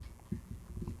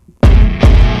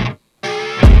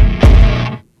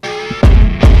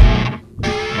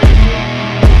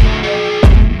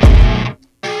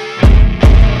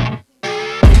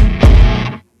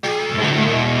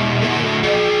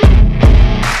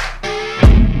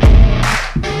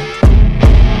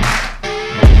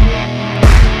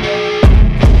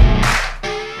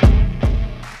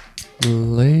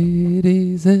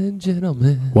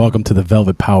gentlemen. Welcome to the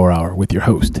Velvet Power Hour with your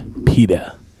host,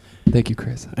 Peter. Thank you,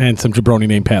 Chris. And some jabroni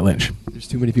named Pat Lynch. There's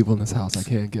too many people in this house. I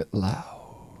can't get loud.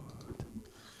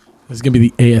 This is going to be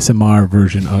the ASMR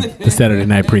version of the Saturday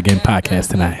Night Pregame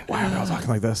podcast tonight. Why are we all talking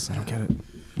like this? I don't get it.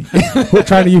 We're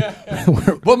trying to use...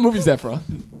 What movie is that from?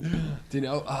 Do you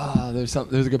know? There's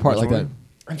a good part like that.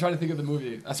 I'm trying to think of the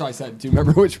movie. That's why I said, do you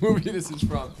remember which movie this is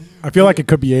from? I feel like it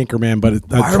could be Anchorman, but...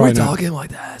 Why are we talking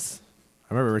like this?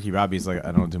 I remember Ricky Bobby's like,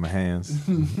 I don't do my hands. I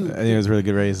think it was a really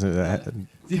good race.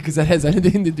 Because that has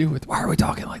anything to do with why are we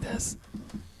talking like this?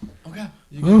 Okay.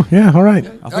 Oh, yeah, all right.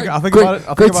 I'll think about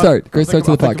it. Great start to the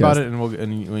podcast. Think about it,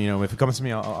 and if it comes to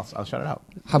me, I'll shout it out.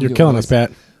 You're killing us,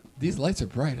 Pat. These lights are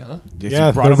bright, huh?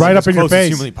 Yeah, they're right up in your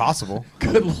face. As humanly possible.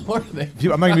 Good Lord. I'm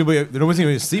not going to be able to, nobody's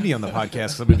going to see me on the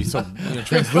podcast because I'm going to be so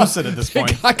translucent at this point.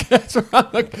 Podcast.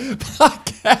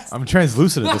 I'm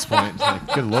translucent at this point.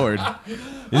 Like, good Lord. How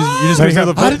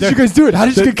did you guys do it? How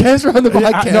did you get cancer on the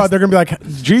podcast? No, they're going to be like,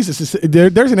 Jesus,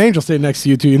 there's an angel sitting next to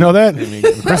you, too. You know that? I mean,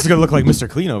 Chris is going to look like Mr.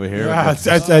 Clean over here. Yeah,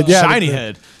 shiny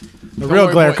head. The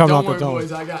real glare coming off the dome.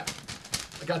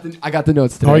 I got the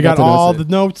notes today. Oh, you got all the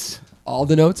notes? All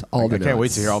the notes? I can't wait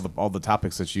to hear all the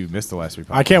topics that you missed the last week.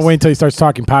 I can't wait until he starts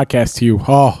talking podcasts to you.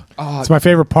 Oh, it's my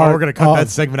favorite part. We're going to cut that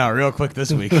segment out real quick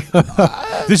this week.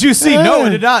 Did you see? No, I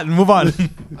did not. And move on.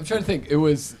 I'm trying to think. It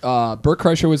was Bert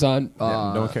Kreischer was on.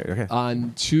 No one cared. Okay.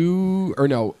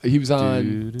 He was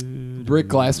on Rick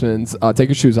Glassman's Take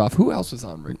Your Shoes Off. Who else was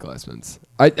on Rick Glassman's?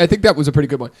 I think that was a pretty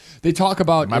good one. They talk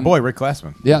about my boy Rick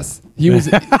Glassman. Yes, he was.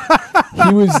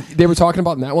 They were talking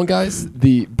about in that one, guys.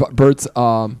 Bert's.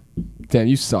 Damn,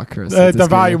 you suck, Chris. The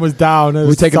volume was down.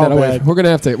 We're taking that away. We're gonna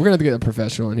have to get a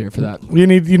professional in here for that. You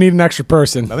need an extra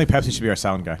person. I think Pepsi should be our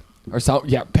sound guy. Our sound,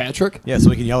 yeah, Patrick. Yeah, so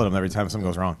we can yell at him every time something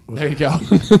goes wrong. There you go.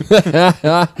 Have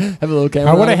a little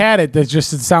camera. I would have had it. That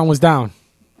just the sound was down.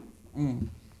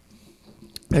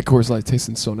 That Coors Light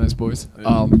tasting so nice, boys.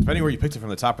 Depending where you picked it from,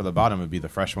 the top or the bottom, would be the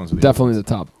fresh ones. Definitely the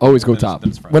top. Always go top.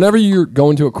 Whenever you're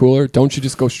going to a cooler, don't you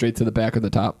just go straight to the back or the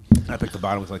top? I picked the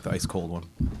bottom with like the ice cold one.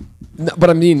 No, but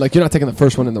I mean, like you're not taking the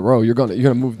first one in the row. You're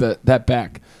gonna move that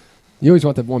back. You always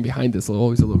want that one behind this,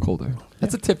 always a little colder.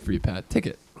 That's a tip for you, Pat. Take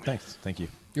it. Thank you.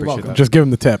 You're Appreciate welcome. that. Just give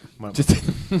him the tip. Just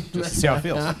to see how it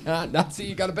feels. Not see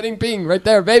you got a bing bing right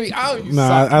there, baby. Oh, you No,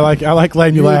 suck. I like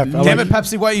letting you laugh. Damn it,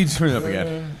 Pepsi! Why are you turning it up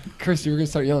again? Chris, you were gonna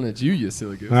start yelling at you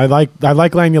silly goose. I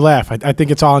like letting you laugh. I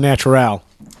think it's all natural.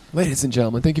 Ladies and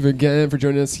gentlemen, thank you again for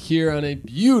joining us here on a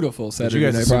beautiful Saturday Did you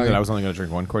guys night. assume that I was only going to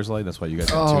drink one Coors Light? That's why you guys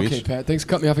got two okay, each? Pat. Thanks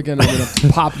for cutting me off again. I'm going to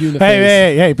pop you in the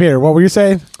face. Hey, Peter, what were you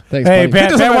saying? Thanks, hey,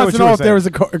 buddy. Pat wants to know if there was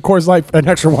a Coors Light, an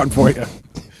extra one for you.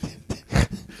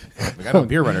 We got a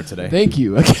beer runner today. Thank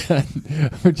you again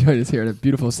for joining us here on a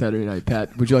beautiful Saturday night.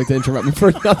 Pat, would you like to interrupt me for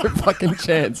another fucking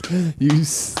chance? You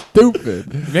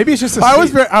stupid. Maybe it's just a seat. I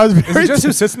was very Is it just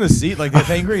who sits in the seat like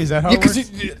gets angry? Is that how it works?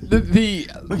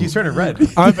 Look, he's turning red.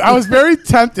 I was very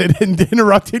tempted in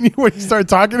interrupting you when you started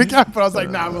talking again, but I was like,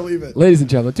 nah, I'm going to leave it. Ladies and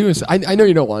gentlemen, I know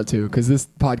you don't want to because this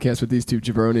podcast with these two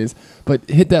jabronis, but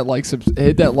hit that like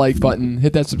button,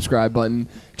 hit that subscribe button,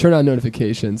 turn on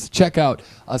notifications, check out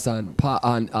us on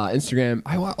Instagram.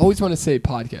 I always want to say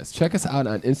podcast. Check us out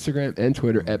on Instagram and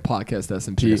Twitter at Podcast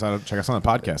SMP. Check us on the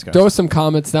podcast, guys. Throw some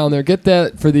comments down there. Get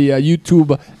that for the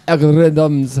YouTube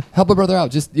algorithms. Help a brother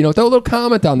out. Just throw a little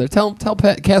comment down there. Tell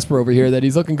Pat Casper over here that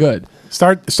he's looking good.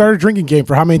 Start a drinking game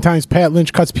for how many times Pat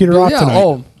Lynch cuts Peter off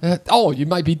tonight. You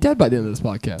might be dead by the end of this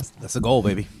podcast. That's the goal,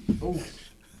 baby.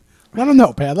 Let him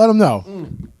know, Pat. Let him know.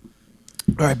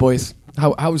 All right, boys.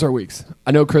 How was our weeks?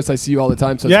 I know, Chris, I see you all the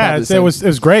time. So it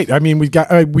was great. I mean, we got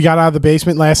out of the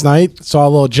basement last night. Saw a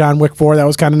little John Wick 4. That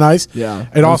was kind of nice. Yeah.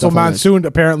 It also monsooned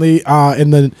apparently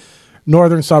in the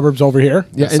northern suburbs over here.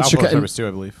 Yeah, in Chicago too,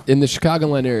 I believe. In the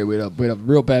Chicagoland area, we had a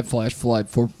real bad flash flood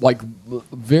for like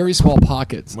very small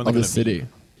pockets of the city.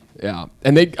 Yeah,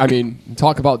 and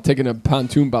talk about taking a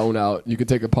pontoon boat out. You could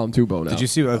take a pontoon boat out. Did you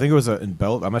see? I think it was I'm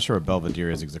not sure where Belvedere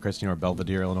is. Chris, you know where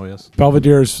Belvedere, Illinois is?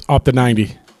 Belvedere's up to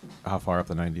 90. How far up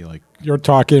the 90? Like you're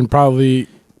talking probably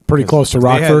pretty close to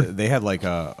Rockford. They had like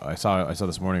I saw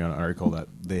this morning on an article that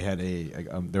they had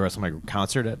there was some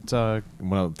concert at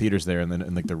one of the theaters there, and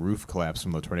then like the roof collapsed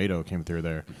from the tornado came through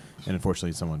there, and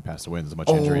unfortunately someone passed away. And there's a bunch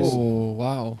of injuries. Oh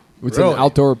wow! It's really? an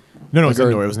outdoor. No, it's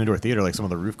indoor. It was an indoor theater. Like some of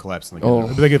the roof collapsed. And, it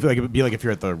would be like if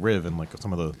you're at the Riv and like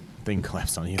some of the thing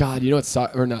collapsed on you. God, you know what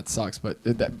sucks, or not sucks, but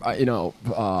we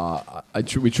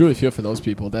truly feel for those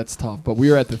people. That's tough. But we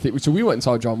were at the theater, so we went and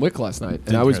saw John Wick last night,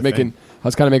 and I was kind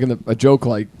of making a joke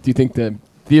like, do you think the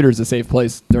theater is a safe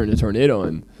place during a tornado?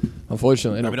 And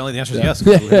unfortunately, the answer is yes.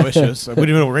 We have issues. We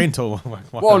didn't even rain until.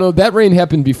 Well, no, that rain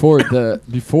happened before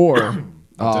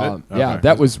Did it? Yeah, Okay.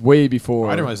 that was way before.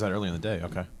 I didn't realize that early in the day.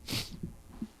 Okay.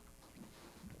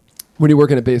 When you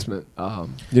work in a basement,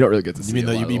 you don't really get to see.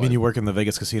 You mean you work in the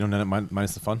Vegas casino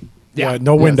minus the fun? Yeah,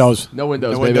 no windows. No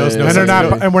windows. No baby. windows, no And they're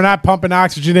sense not, and we're not pumping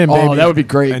oxygen in, baby. Oh, that would be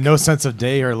great. And no sense of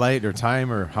day or light or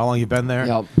time or how long you've been there.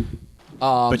 Yep.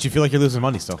 But you feel like you're losing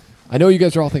money still. I know you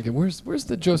guys are all thinking, where's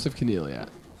the Joseph Keneally at?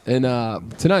 And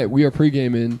tonight we are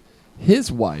pre-gaming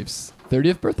his wife's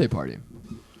 30th birthday party.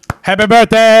 Happy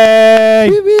birthday!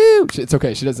 Woo, woo. It's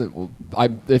okay. She doesn't.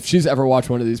 If she's ever watched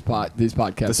one of these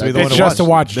podcasts, This will be the one It's to just to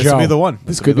watch This Joe. will be the one.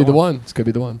 this could be the one. This could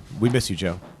be the one. We miss you,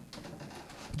 Joe.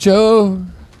 Joe,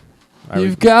 right,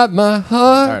 you've got my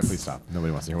heart. All right, please stop.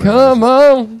 Nobody wants to hear what Come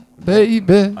on, baby.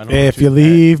 I don't know If what you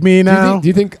leave me now. Do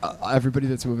you think everybody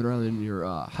that's moving around in your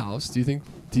house? Do you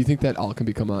think that all can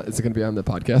become on? Is it going to be on the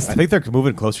podcast? I think they're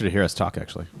moving closer to hear us talk,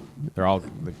 actually. They're all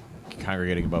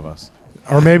congregating above us.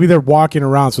 Or maybe they're walking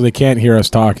around so they can't hear us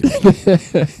talking.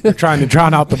 They're trying to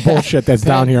drown out the bullshit that's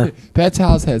down here. Pat's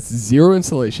house has zero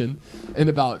insulation and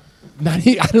about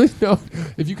 90. I don't even know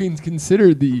if you can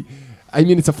consider the. I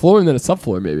mean, it's a floor and then a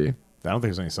subfloor, maybe. I don't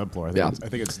think there's any subfloor. I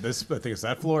think it's this. I think it's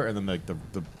that floor, and then the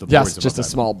Yes, boards just a above that.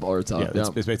 small boards up. Yeah, it's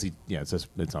basically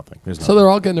it's nothing. There's So they're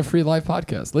all getting a free live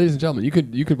podcast, ladies and gentlemen. You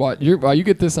could watch. You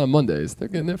get this on Mondays. They're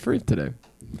getting it free today.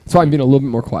 So I'm being a little bit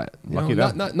more quiet. Lucky know,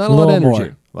 them. not a lot of Little energy.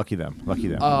 more. Lucky them.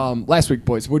 Last week,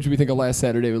 boys, what did we think of last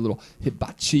Saturday with a little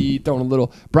hibachi, throwing a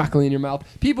little broccoli in your mouth?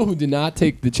 People who did not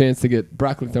take the chance to get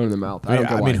broccoli thrown in their mouth. I don't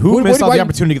get why. who missed out why- the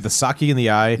opportunity to get the sake in the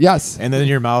eye? Yes. And then in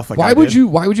your mouth? Like Why I would did? you?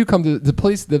 Why would you come to the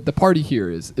place? The party here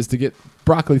is to get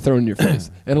broccoli thrown in your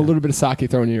face and a little bit of sake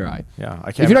thrown in your eye. Yeah,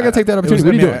 I can't. If you're not gonna take that opportunity,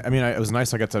 what are you doing? I mean, it was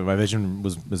nice. I got to my vision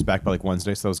was back by like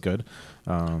Wednesday, so that was good.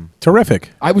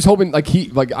 Terrific. I was hoping I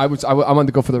wanted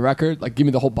to go for the record, like give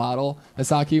me the whole bottle of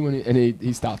sake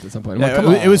he stopped at some point. I'm like, Yeah,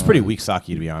 come it was on. pretty weak sake,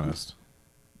 to be honest.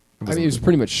 I mean, it was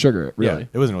pretty much sugar, really. Yeah,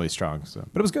 it wasn't really strong,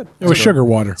 but it was good. It was sugar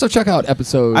water. So check out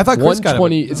episode I thought Chris got it,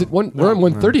 120. Is it one? We're on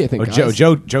 130, I think. Oh, guys.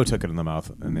 Joe took it in the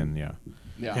mouth, and then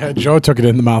Yeah, Joe took it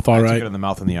in the mouth, all I took right. it in the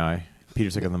mouth and the eye. Peter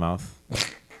took it in the mouth.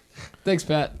 Thanks,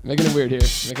 Pat. Making it weird here.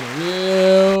 Making it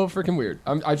real freaking weird.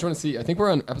 I just want to see. I think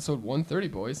we're on episode 130,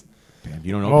 boys. Damn,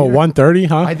 you don't know. Oh, Peter? 130,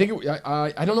 huh? I think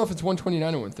I don't know if it's 129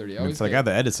 or 130. It's like I have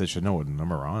the edits that should know what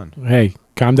number we're on. Hey,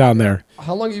 calm down there.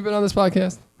 How long have you been on this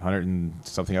podcast? 100 and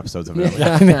something episodes of it. Wait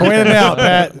a minute out,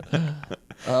 Pat.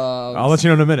 I'll let you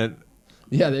know in a minute.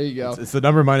 Yeah, there you go. It's the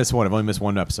number -1. I've only missed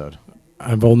one episode.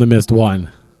 I've only missed one.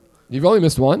 You've only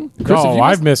missed one? Chris, have No, you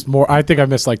I've missed more. I think I've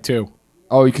missed like two.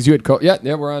 Oh, because you had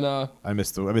yeah, we're on. I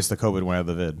missed the COVID when I had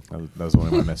the vid. That was the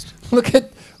one I missed. Look at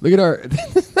our.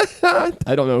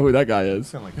 I don't know who that guy is.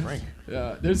 Sound like Frank.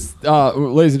 Yeah, there's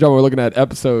ladies and gentlemen, we're looking at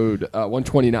episode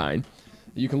 129.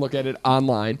 You can look at it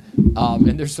online,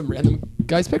 and there's some random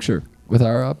guy's picture with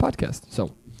our podcast.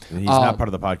 So And he's not part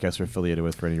of the podcast we're affiliated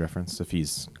with for any reference. If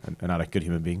he's not a good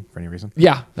human being for any reason.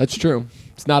 yeah, that's true.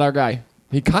 It's not our guy.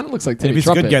 He kind of looks like And Timmy if he's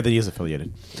a Trumpet. good guy, then he is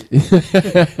affiliated.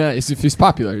 If he's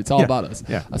popular, it's all Yeah. about us.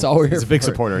 Yeah, That's all we're here He's a big for.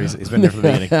 supporter. He's been there from the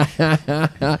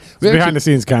beginning. He's behind the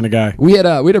scenes kind of guy. We had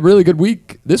a really good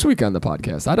week this week on the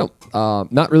podcast. I don't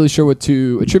not really sure what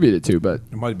to attribute it to, but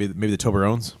It might be maybe the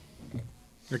Toblerones.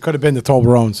 It could have been the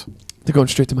Toblerones. they're going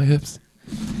straight to my hips.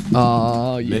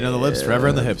 Oh yeah. Made on the lips, forever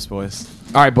in the hips, boys.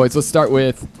 All right, boys. Let's start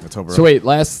with. The Toblerone. So wait,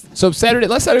 last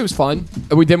Saturday was fun.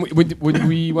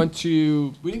 We went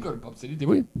to. We didn't go to Pub City, did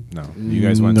we? No, you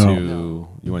guys went No. to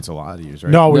you went to a lot of yours,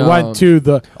 right? No, we No. went to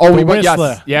the Oh, we the went. Whistler.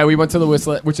 Yes, yeah, we went to the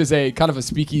Whistler, which is a kind of a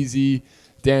speakeasy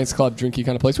dance club, drinky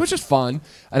kind of place, which is fun.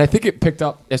 And I think it picked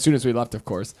up as soon as we left, of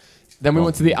course. Then we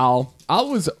went to the Owl. Owl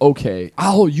was okay.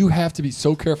 Owl, you have to be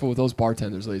so careful with those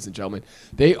bartenders, ladies and gentlemen.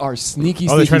 They are sneaky.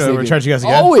 Oh, they're trying to sneaky. overcharge you guys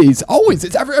again? Always.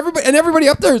 It's everybody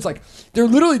up there is like they're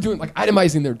literally doing like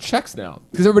itemizing their checks now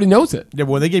because everybody knows it. Yeah,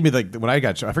 but when they gave me when I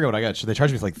forget what I got. They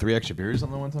charged me for like 3 extra beers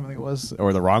on the one time I think it was,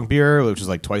 or the wrong beer, which was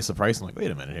like twice the price. I'm like, wait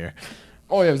a minute here.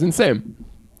 Oh yeah, it was insane.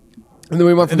 And then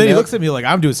we went. From And then he there- looks at me like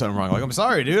I'm doing something wrong. Like I'm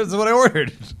sorry, dude. This is what I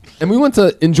ordered. And we went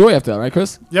to Enjoy after that, right,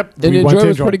 Chris? Yep, And we went Enjoy to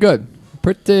was Enjoy. pretty good.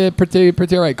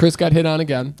 Pretty all right. Chris got hit on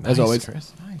again, as always.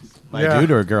 Chris. Nice. By Yeah. a dude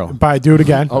or a girl? By a dude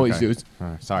again. Always Okay. dudes.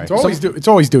 Sorry. It's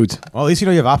always dudes. Well, at least you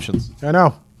know you have options. I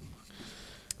know.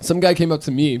 Some guy came up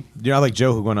to me. You're not like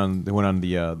Joe who went on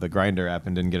the Grinder app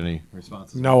and didn't get any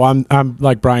responses. No, I'm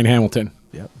like Brian Hamilton.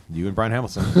 Yep. You and Brian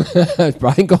Hamilton. Is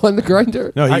Brian go on the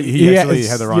grinder? No, I- he yeah, actually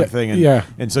it's- had the wrong yeah, thing. yeah.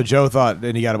 And so Joe thought,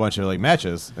 and he got a bunch of like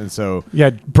matches, and so Yeah,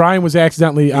 Brian was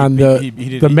accidentally on he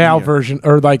did- the male he- version,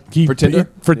 or like For Tinder?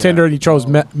 for Tinder, and he chose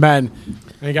men.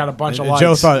 And he got a bunch of And likes.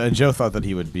 Joe thought that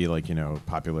he would be like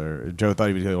popular. Joe thought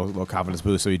he would get a little confidence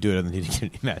boost, so he'd do it, and then he didn't get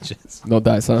any matches. No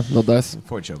dice, huh? No dice.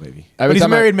 Poor Joe, baby. Every But he's a time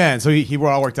married man, so he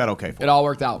all worked out okay for It him. all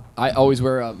worked out. I always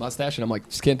wear a mustache, and I'm like,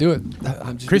 just can't do it.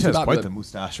 I'm just Chris too has popular. quite the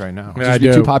mustache right now. Yeah. I Just be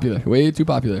do. too popular. Way too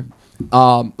popular.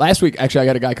 Last week, actually, I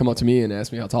got a guy come up to me and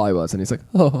ask me how tall I was, and he's like,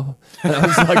 "Oh," and I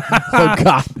was like, "Oh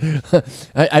God!"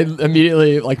 I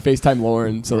immediately like FaceTime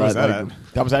Lauren, so Where was that that like,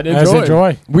 that was at That's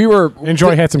Enjoy. We were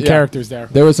Enjoy had some yeah. characters there.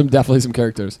 There was definitely some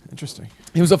characters. Interesting.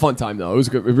 It was a fun time though. It was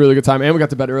a really good time, and we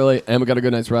got to bed early, and we got a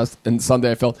good night's rest. And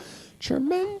Sunday, I felt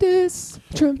tremendous,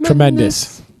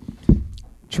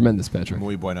 Tremendous. Patrick.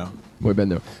 Muy bueno. We've been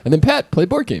there, and then Pat played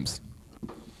board games.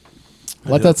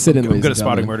 Let that sit in. I'm ladies good and at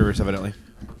spotting gentlemen. murderers, evidently.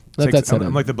 Let that sit I'm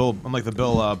in. like the Bill.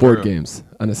 Board Burr. games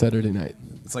on a Saturday night.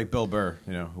 It's like Bill Burr,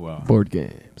 Board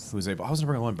games. who's able. I was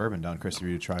gonna bring one bourbon down, Chris, for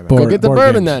you to try. That. Board- Go get the board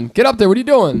bourbon games. then. Get up there. What are you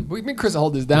doing? Me and Chris will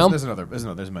hold this down. There's many other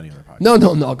podcasts.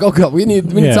 No. Go. We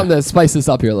need Yeah. something to spice this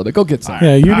up here a little bit. Go get some.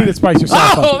 Yeah, you need to spice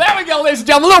yourself Oh, up. there we go, ladies and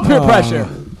gentlemen. A little peer pressure.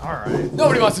 All right.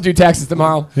 Nobody wants to do taxes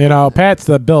tomorrow. You know, Pat's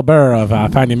the Bill Burr of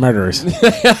finding murderers.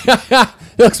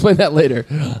 He'll explain that later.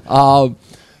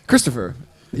 Christopher,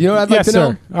 you know what I'd like Yes, to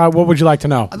know? sir. What would you like to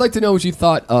know? I'd like to know what you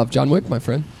thought of John Wick, my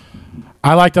friend.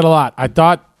 I liked it a lot. I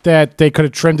thought that they could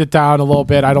have trimmed it down a little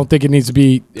bit. I don't think it needs to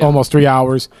be almost 3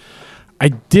 hours. I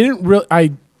didn't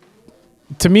really.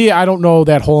 To me, I don't know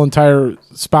that whole entire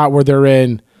spot where they're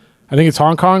in. I think it's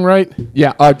Hong Kong, right?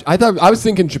 Yeah, I was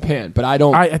thinking Japan, but I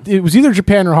don't. It was either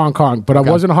Japan or Hong Kong, but Okay.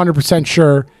 I wasn't 100%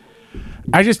 sure.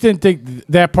 I just didn't think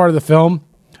that part of the film.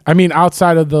 I mean,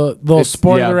 outside of the little It's-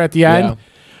 spoiler yeah, at the end. yeah.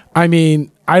 I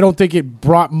mean, I don't think it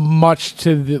brought much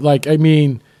to the like. I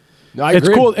mean. No, I It's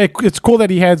agree. cool. It's cool that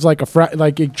he has like a friend.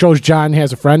 Like it shows John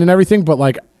has a friend and everything, but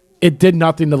like it did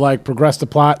nothing to like progress the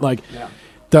plot. Like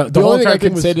the The whole only thing entire I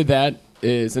can was, say to that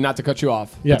is, and not to cut you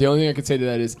off, Yeah. but the only thing I can say to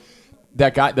that is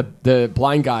that guy, the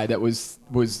blind guy that was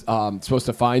supposed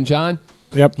to find John.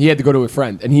 Yep. He had to go to a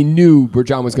friend, and he knew where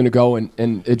John was going to go, and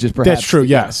it just perhaps That's true.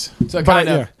 Yes. So it But kind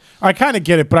of. I kind of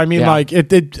get it, but I mean, Yeah. like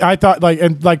it. I thought like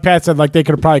and like Pat said, like they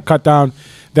could have probably cut down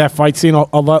that fight scene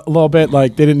a little bit.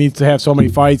 Like they didn't need to have so many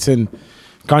fights and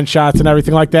gunshots and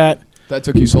everything like that. That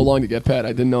took you so long to get, Pat. I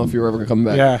didn't know if you were ever coming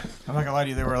back. Yeah. I'm not gonna lie to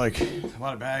you. There were like a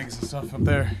lot of bags and stuff up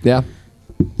there. Yeah.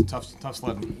 Tough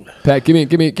sledding. Pat, give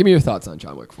me your thoughts on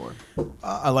John Wick 4.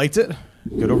 I liked it.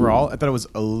 Good overall. I thought it was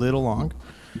a little long.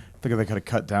 I think they could have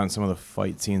cut down some of the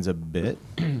fight scenes a bit,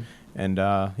 and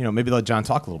maybe let John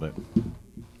talk a little bit.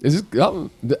 Is this?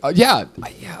 Yeah.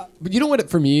 But you know what?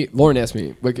 For me, Lauren asked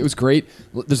me. Like, it was great.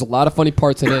 There's a lot of funny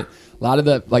parts in it. A lot of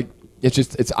the like.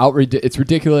 It's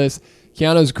ridiculous.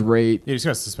 Keanu's great. You just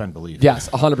gotta suspend belief. Yes,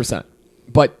 100%.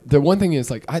 But the one thing is,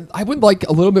 like, I would like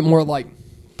a little bit more like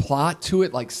plot to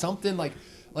it, like something like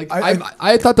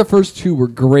I thought the first two were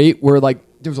great. Where like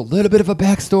there was a little bit of a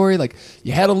backstory, like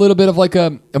you had a little bit of like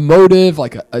a motive,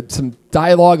 like some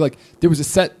dialogue, like there was a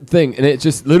set thing, and it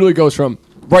just literally goes from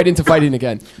right into fighting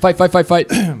again. Fight.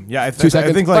 Yeah, 2 seconds.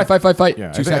 I think like fight.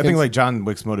 Yeah, 2 I seconds. think like John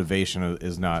Wick's motivation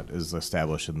is not as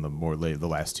established in the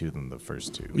last two than the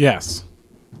first two. Yes.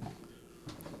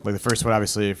 Like the first one,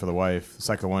 obviously for the wife. The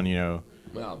second one,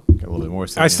 Wow. got a little bit more.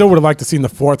 I still would have liked to seen the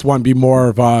fourth one be more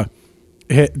of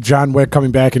John Wick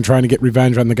coming back and trying to get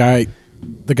revenge on the guy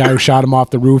who shot him off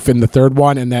the roof in the third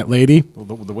one, and that lady. Well,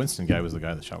 the Winston guy was the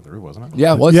guy that shot the roof, wasn't it?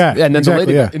 Yeah, it was. Yeah, and then exactly,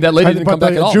 the lady, yeah. that lady didn't But come back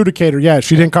the at all. adjudicator, yeah,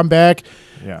 she didn't come back.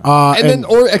 Yeah. And then,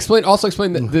 or explain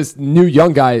that this new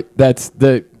young guy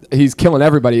he's killing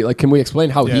everybody. Like, can we explain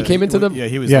how he came into them? Yeah,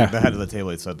 he was Yeah. Like, the head of the table.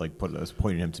 It said like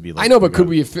pointing him to be. Like, I know, but the could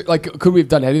guy. we have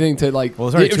done anything to like? Well,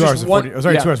 it was already 2 just hours. one- 40, it was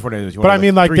already yeah. 2 hours 40 minutes. But I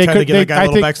mean, like, they could- give that guy I a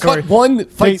little think- backstory. Cut one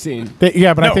fight scene.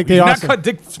 Yeah, but I No, think they you also. not cut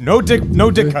dick. No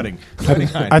dick cutting.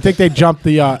 I think they jumped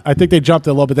I think they jumped it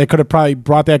a little bit. They could have probably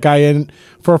brought that guy in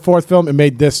for a fourth film and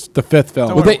made this the fifth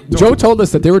film. Well, Joe told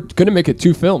us that they were going to make it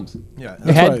 2 films. Yeah,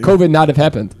 Had right. COVID not have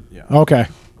happened. yeah. Okay,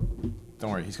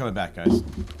 Don't worry, he's coming back, guys.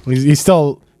 he's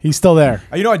still there.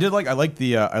 I like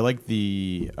the I like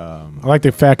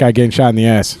the fat guy getting shot in the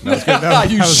ass.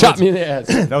 You shot me in the ass.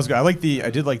 That was good. I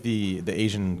did like the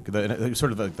Asian,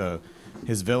 sort of like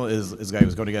his villain is guy he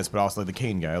was going against, but also like the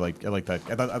Kane guy. I like that.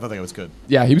 I thought that guy was good.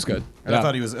 Yeah, he was good. And Yeah. I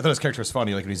thought his character was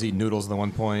funny, like when he's eating noodles at the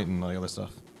one point and all the other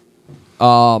stuff.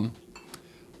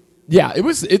 Yeah, it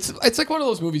was. It's like one of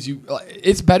those movies.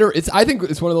 It's better. I think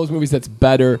it's one of those movies that's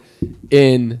better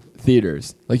in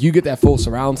theaters. Like you get that full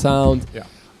surround sound. Yeah.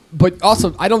 But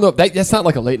also, I don't know. That's not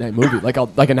like a late night movie. Like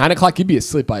a 9 o'clock, you'd be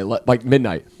asleep by like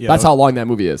midnight. Yeah, That's how long that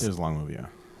movie is. It was a long movie, yeah.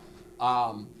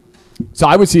 So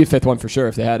I would see a fifth one for sure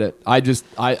if they had it. I I enjoyed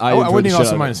wouldn't the even shit also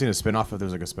out of mind it. seeing a spinoff if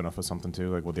there's like a spinoff of something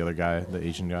too, like with the other guy, the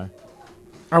Asian guy.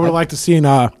 I would have liked to seen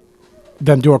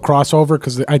them do a crossover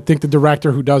because I think the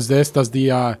director who does this does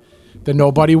the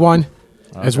Nobody one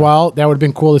as well. That would have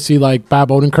been cool to see like Bob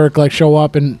Odenkirk like show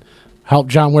up and help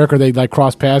John Wick, or they like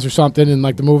cross paths or something in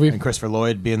like the movie. And Christopher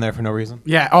Lloyd being there for no reason.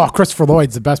 Yeah. Oh, Christopher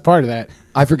Lloyd's the best part of that.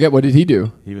 I forget, what did he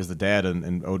do? He was the dad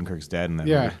and Odenkirk's dad in that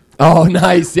Yeah. movie. Oh,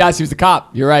 nice. Yes, he was the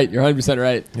cop. You're right. You're 100%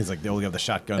 right. He's like, they only have the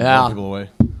shotgun to Yeah. blow people away.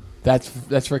 That's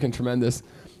freaking tremendous.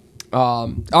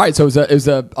 All right, so it was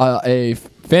a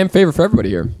fan favorite for everybody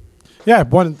here. Yeah,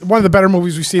 one of the better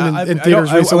movies we've seen in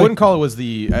theaters I recently. wouldn't call it was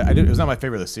it was not my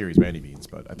favorite of the series by any means,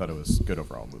 but I thought it was good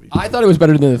overall movie. I thought it was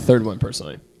better than the third one,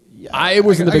 personally. I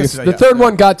wasn't the I guess biggest. so, The yeah. third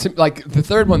one got to the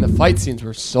third one. The fight scenes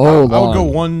were so long. I would go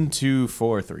 1, 2,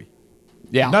 4, 3.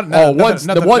 Yeah. Not the that- ones.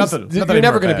 not that You're any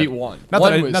never were going to bad. beat one. Not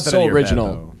One that, was not that so any are bad, original.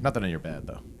 though. Not that any are bad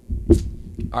though.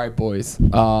 All right, boys.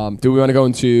 Do we want to go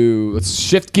into? Let's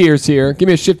shift gears here. Give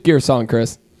me a shift gear song,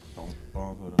 Chris.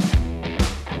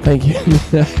 Thank you.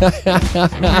 We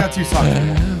got 2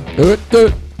 songs. Do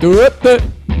it.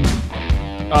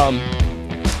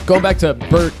 Going back to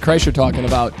Bert Kreischer talking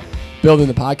about building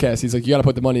the podcast, he's like, you got to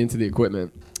put the money into the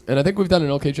equipment. And I think we've done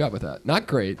an okay job with that. Not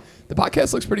great. The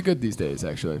podcast looks pretty good these days,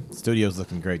 actually. Studio's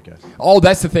looking great, guys. Oh,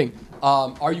 that's the thing.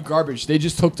 Are You Garbage? They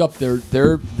just hooked up their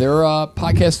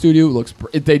podcast studio.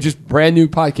 They just brand new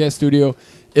podcast studio.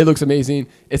 It looks amazing.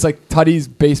 It's like Tutty's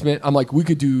basement. I'm like, we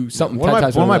could do something. One 10 of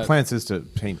times my better than that. plans is to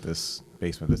paint this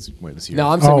basement this year. No,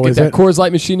 I'm saying we is get that it? Coors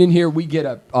Light machine in here. We get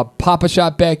a Papa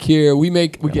Shop back here. We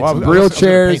get well, some I was grill gonna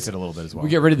chairs. paint it a little bit as well. We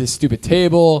get rid of this stupid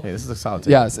table. Hey, this is a solid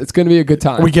table. Yes, it's going to be a good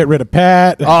time. We get rid of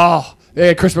Pat. Oh,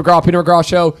 yeah, Chris McGraw, Peter McGraw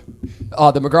Show,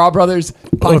 the McGraw Brothers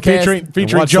podcast.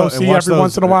 featuring Joe C every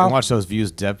once in a while. Watch those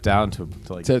views dip down to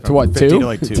like To from what, 50 2? to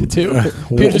like 2. To 2?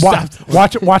 Peter stopped.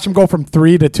 Watch him go from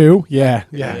 3 to 2. Yeah.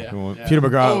 Peter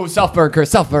McGraw. Oh, self-burn, Chris,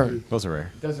 self-burn. Those are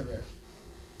rare. Those are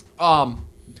rare.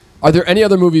 Are there any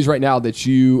other movies right now that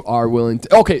you are willing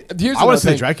to... Okay, here's I want another to see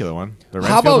the thing. Dracula one. The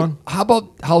How Renfield about one. how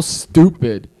about how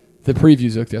stupid the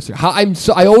previews looked yesterday?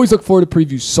 I always look forward to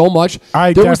previews so much. There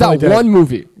was that definitely did. one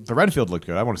movie. The Renfield looked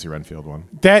good. I want to see Renfield one.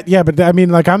 But I mean,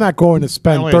 like, I'm not going to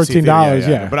spend $13.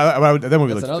 Yeah. But that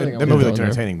movie That's another thing I looked wanna do.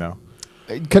 entertaining though.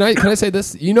 Can I say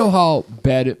this? You know how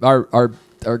bad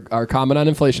our comment on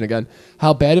inflation again?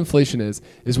 How bad inflation is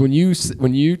when you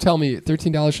tell me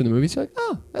 $13 for the movies, you're like,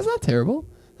 oh, that's not terrible.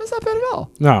 That's not bad at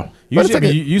all. No. But it's like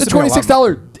the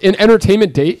 $26 in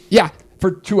entertainment date. Yeah,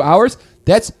 for 2 hours.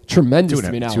 That's tremendous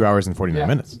to me now. 2 hours and 49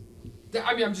 minutes.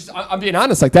 I mean, I'm being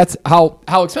honest. Like, that's how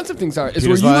expensive things are. Is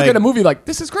where you look at a movie like,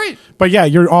 this is great. But yeah,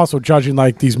 you're also judging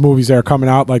like these movies that are coming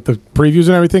out, like the previews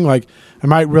and everything. Like,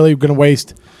 am I really going to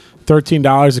waste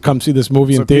 $13 to come see this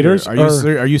movie in theaters?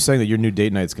 Peter, are you saying that your new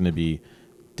date night is going to be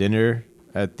dinner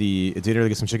at the theater,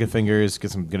 get some chicken fingers,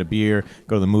 get a beer,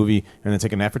 go to the movie, and then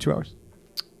take a nap for 2 hours?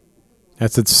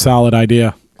 That's a solid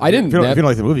idea. I didn't. If you don't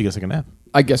like the movie, you can take a nap.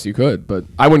 I guess you could, but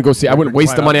I wouldn't go see. I wouldn't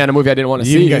waste the money on a movie I didn't want to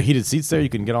You see. even got heated seats there. You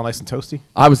can get all nice and toasty.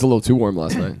 I was a little too warm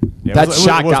last night. Yeah, That it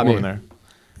shot got warm me. in there.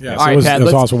 Yeah, All right, Pat. it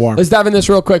was also warm. Let's dive in this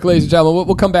real quick, ladies and gentlemen.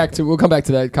 We'll come back to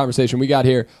that conversation we got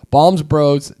here. Blaum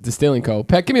Bros Distilling Co.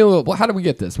 Pat, give me a little. How did we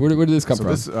get this? Where did this come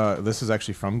from? This is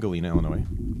actually from Galena, Illinois.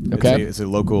 Okay. It's a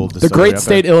local The distillery great out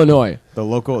state, there. Illinois. It's a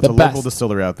local best.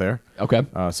 distillery out there. Okay.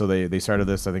 So they started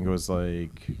this. I think it was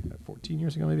like 14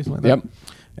 years ago, maybe something like Yep. that.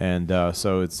 And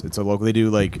so it's a local. They do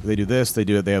this. They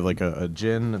have like a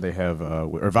gin. They have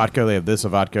or vodka. They have a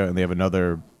vodka, and they have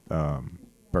another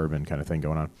bourbon kind of thing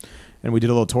going on. And we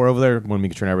did a little tour over there when we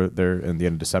could turn over there in the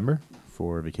end of December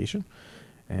for vacation.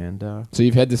 And So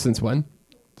you've had this since when?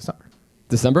 December.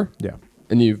 December? Yeah.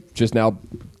 And you've just now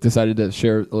decided to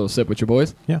share a little sip with your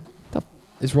boys? Yeah. What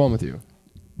the is wrong with you?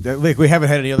 We haven't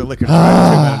had any other liquor.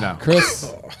 Now.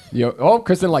 Chris.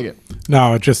 Chris didn't like it.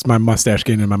 No, it's just my mustache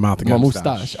getting in my mouth again. My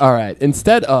mustache. All right.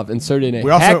 Instead of inserting a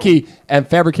We also- hacky and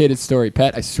fabricated story,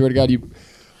 Pat, I swear to God, you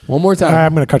one more time.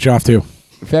 I'm going to cut you off too.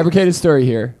 Fabricated story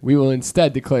here. We will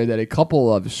instead declare that a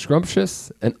couple of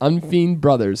scrumptious and unfiend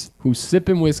brothers who sip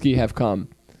in whiskey have come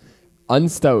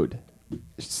unstowed.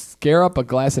 Scare up a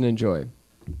glass and enjoy.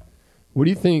 What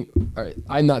do you think? All right,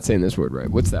 I'm not saying this word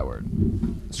right. What's that word?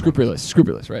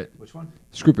 Scrupulous, right? Which one?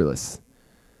 Scrupulous.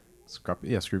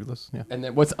 Scrupulous. Yeah. And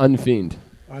then what's unfiend?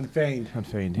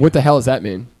 Unfeigned. What the hell does that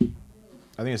mean?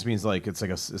 I think this means like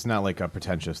it's not like a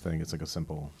pretentious thing. It's like a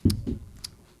simple.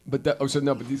 But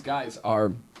these guys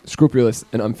are scrupulous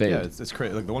and unfeigned. Yeah, it's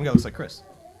Chris. Like the one guy looks like Chris.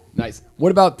 Nice.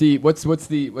 What about what's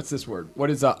this word? What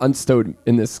is unstowed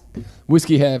in this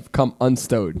whiskey have come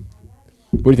unstowed?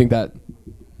 What do you think that?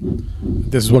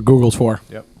 This is what Google's for.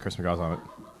 Yep, Chris McGraw's on it.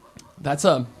 That's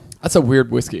a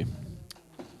weird whiskey.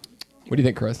 What do you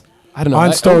think, Chris? I don't know.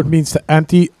 Unstowed means to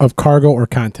empty of cargo or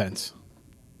contents.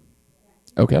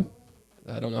 Okay.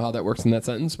 I don't know how that works in that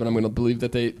sentence, but I'm going to believe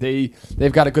that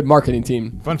they've got a good marketing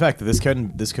team. Fun fact: this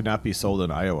could not be sold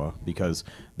in Iowa because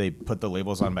they put the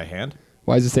labels on by hand.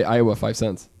 Why does it say Iowa 5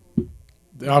 cents?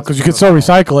 Because you could still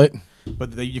recycle it.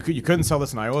 But you couldn't sell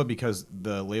this in Iowa because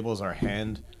the labels are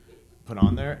hand put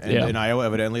on there, and in Iowa,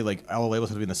 evidently, like all the labels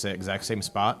have to be in the exact same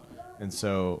spot, and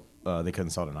so they couldn't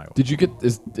sell it in Iowa. Did you get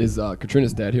is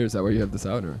Katrina's dad here? Is that where you have this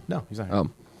out? Or No, he's not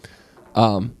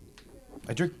here.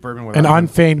 I drink bourbon with And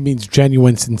unfeigned means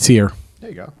genuine, sincere.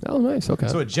 There you go. Oh, nice. Okay.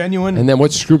 So a genuine. And then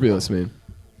what's scrupulous mean?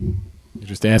 You're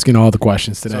just asking all the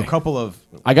questions today. So a couple of.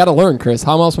 I got to learn, Chris.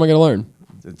 How else am I going to learn?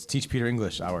 It's Teach Peter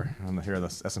English hour here on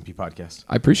the S&P podcast.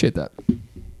 I appreciate that.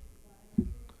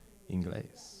 English.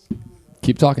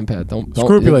 Keep talking, Pat. Don't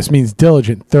Scrupulous means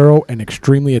diligent, thorough, and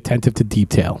extremely attentive to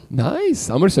detail.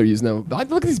 Nice. I'm going to start using them.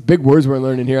 Look at these big words we're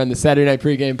learning here on the Saturday Night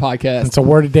Pregame podcast. It's a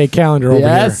word-a-day calendar over here.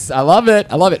 Yes, I love it.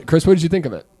 I love it. Chris, what did you think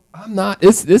of it? I'm not.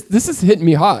 This is hitting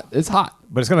me hot. It's hot.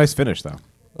 But it's got a nice finish, though.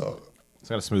 It's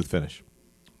got a smooth finish.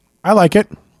 I like it.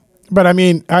 But, I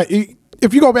mean,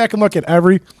 if you go back and look at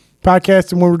every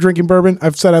podcast and when we're drinking bourbon,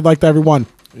 I've said I'd like every one.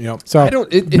 Yep. So I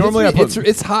don't. Normally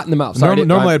it's hot in the mouth. Sorry,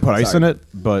 normally I'd put ice in it,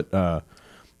 but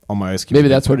all my ice cubes. Maybe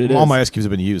that's what it is. All my ice cubes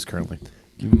have been used currently.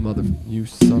 You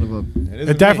son of a.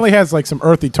 it definitely has like some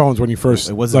earthy tones when you first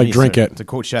drink it. To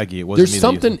quote Shaggy, it wasn't. There's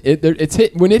something. It's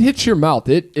hit when it hits your mouth.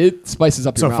 It spices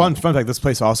up your mouth. Fun fact. This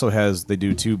place also they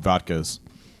do 2 vodkas,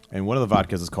 and one of the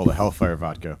vodkas is called a Hellfire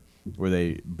vodka, where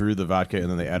they brew the vodka and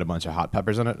then they add a bunch of hot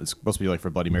peppers in it. It's supposed to be like for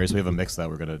Bloody Mary, so we have a mix that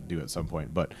we're gonna do at some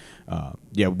point. But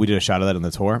we did a shot of that in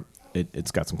the tour.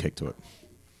 It's got some kick to it.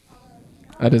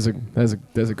 That is a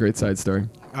great side story.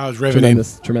 I was riveting.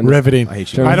 Tremendous. Riveting. I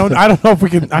hate you. I don't know if we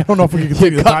can. I don't know if we can You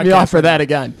continue the cut me podcast. off for that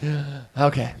again.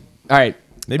 Okay. All right.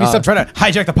 Maybe stop trying to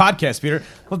hijack the podcast, Peter.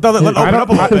 Let's open up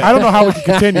a little bit. I don't know how we can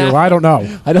continue. I don't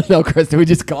know. I don't know, Chris. Do we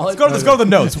just call it? Let's go to the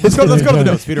notes. Let's go to the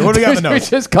notes, Peter. What do we got in the We notes?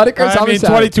 just cut it, Chris. I mean,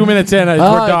 22 minutes in, we're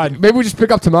done. Maybe we just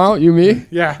pick up tomorrow. You, me.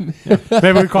 Yeah.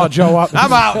 Maybe we call Joe up.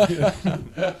 I'm out.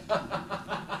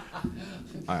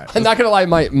 All right. I'm not gonna lie.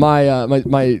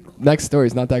 My next story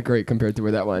is not that great compared to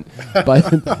where that went. But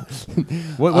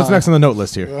What's next on the note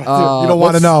list here? You don't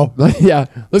want to know. Yeah.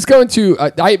 Let's go into.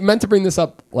 I meant to bring this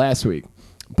up last week,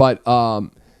 but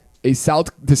the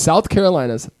South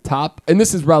Carolina's top, and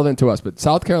this is relevant to us, but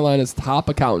South Carolina's top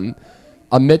accountant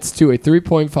admits to a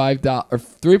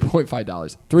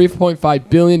 $3.5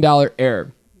 billion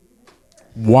error.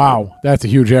 Wow, that's a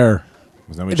huge error.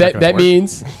 That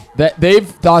means that they've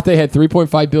thought they had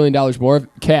 $3.5 billion more of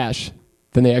cash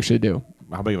than they actually do.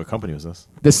 How big of a company was this?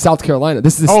 This is South Carolina.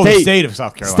 This is the the state. state of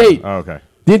South Carolina. State. Oh, okay.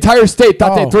 The entire state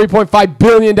thought they had $3.5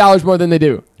 billion more than they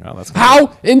do. Well, that's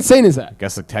How insane is that?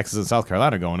 guess the taxes in South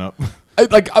Carolina are going up.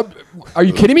 Are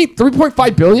you kidding me?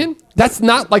 $3.5 billion? That's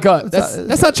not like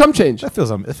that's not chump change. It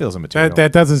feels immaterial.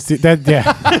 That doesn't see that.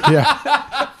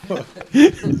 Yeah.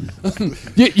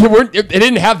 You weren't. It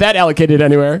didn't have that allocated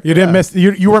anywhere. You didn't miss.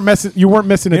 You weren't missing. You weren't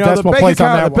missing a decimal place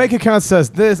on that. The bank account says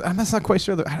this. I'm not quite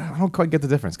sure. I don't quite get the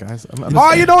difference, guys.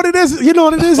 You know what it is. You know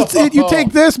what it is. You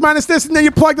take this minus this, and then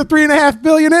you plug the $3.5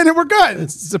 billion in, and we're good.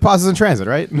 It's deposits in transit,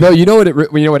 right? No, you know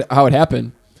how it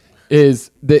happened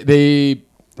is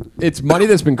it's money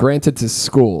that's been granted to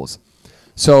schools.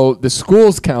 So the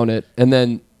schools count it, and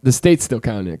then the state's still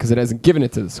counting it because it hasn't given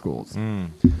it to the schools.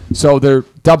 So they're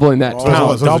doubling that count.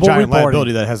 So it's a giant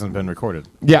liability that hasn't been recorded.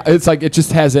 Yeah, it's like it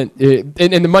just hasn't. And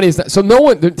the money is not. So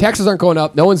the taxes aren't going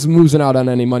up. No one's losing out on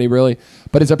any money really.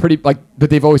 But it's a pretty but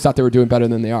they've always thought they were doing better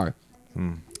than they are.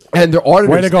 And their auditors.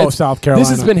 Way to go, South Carolina.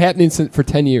 This has been happening for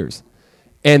 10 years.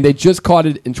 And they just caught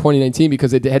it in 2019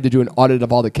 because they had to do an audit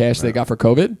of all the cash they got for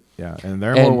COVID. Yeah, and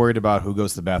they're more worried about who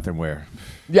goes to the bathroom where.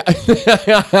 Yeah,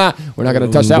 we're not going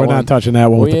to touch that one. We're not touching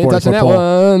that one. We ain't touching that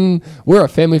one. We're a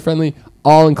family-friendly,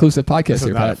 all-inclusive podcast This is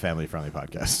here, not Pat. a family-friendly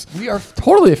podcast. We are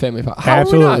totally a family podcast. How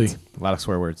Absolutely. are we not? A lot of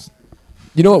swear words.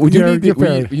 You know what? We do You're need.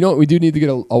 fair. You know what? We do need to get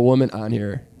a woman on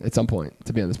here at some point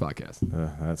to be on this podcast.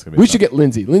 That's gonna be. We should get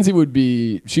Lindsay. Lindsay would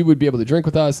be. She would be able to drink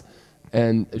with us,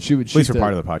 and she would. At least for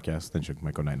part of the podcast. Then she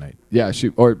might go night. Yeah, she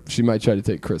might try to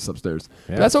take Chris upstairs.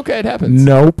 Yeah. That's okay. It happens.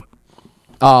 Nope.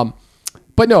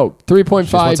 But no,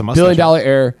 $3.5 billion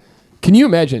error. Can you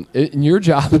imagine in your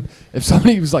job if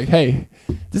somebody was like, "Hey,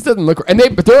 this doesn't look," and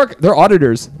their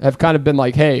auditors have kind of been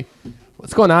like, "Hey,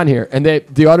 what's going on here?" And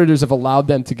the auditors have allowed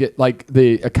them to get like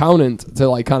the accountant to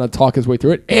like kind of talk his way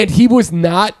through it, and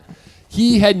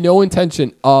he had no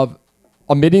intention of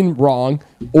admitting wrong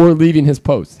or leaving his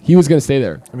post. He was going to stay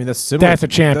there. I mean, that's similar. That's a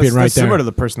champion that's there. Similar to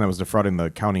the person that was defrauding the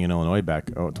county in Illinois back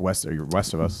to west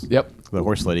of us. Yep. The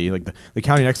horse lady, like the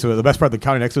county next to it. The best part of the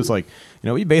county next to it is like,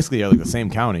 we basically are like the same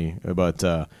county, but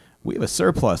we have a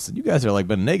surplus, and you guys are like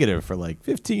been negative for like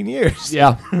 15 years.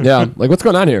 Yeah. Like, what's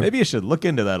going on here? Maybe you should look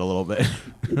into that a little bit.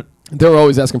 They were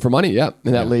always asking for money. Yeah.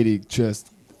 And that lady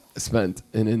just spent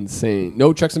an insane,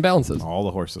 no checks and balances. All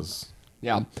the horses.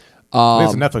 Yeah.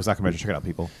 It's a Netflix documentary. Check it out,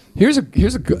 people. Here's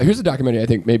a documentary I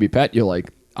think maybe Pat you'll like.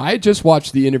 I just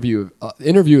watched the interview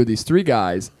of these three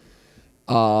guys,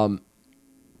 and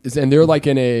they're like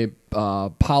in a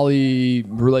poly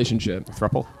relationship.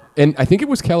 Thruple? And I think it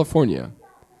was California.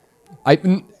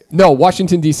 No,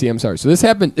 Washington D.C. I'm sorry. So this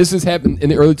has happened in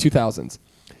the early 2000s,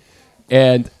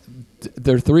 and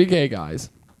they're three gay guys.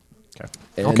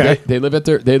 And they live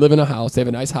in a house. They have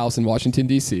a nice house in Washington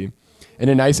D.C. in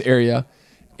a nice area,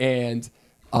 and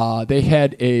they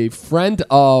had a friend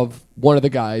of one of the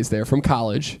guys there from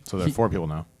college. So there are four people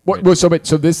now. So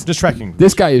this just tracking.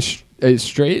 This guy is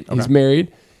straight. Okay. He's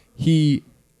married. He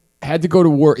had to go to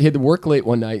work. He had to work late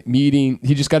one night.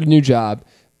 He just got a new job.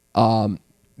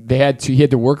 He had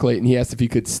to work late, and he asked if he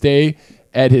could stay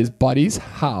at his buddy's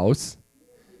house,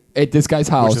 at this guy's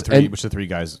house. Which the three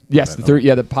guys? Yes,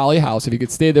 the poly house. If he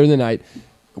could stay there in the night,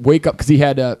 wake up because he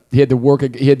had to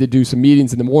work. He had to do some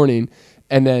meetings in the morning,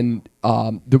 and then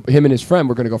him and his friend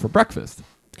were going to go for breakfast.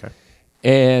 Okay.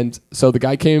 And so the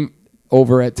guy came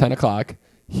over at 10 o'clock.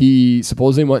 He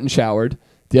supposedly went and showered.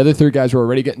 The other three guys were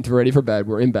already getting ready for bed.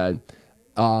 Were in bed.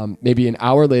 Maybe an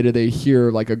hour later, they hear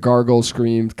like a gargle,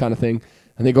 scream kind of thing.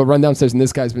 And they go run downstairs, and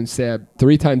this guy's been stabbed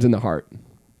 3 times in the heart.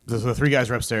 So the three guys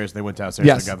were upstairs. They went downstairs.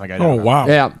 Yes. And got the guy Oh, down. wow.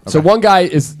 Yeah. Okay. So one guy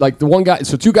is like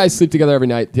so two guys sleep together every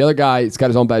night. The other guy has got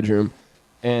his own bedroom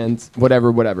and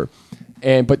whatever.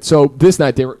 But so this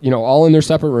night they were, all in their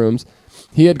separate rooms.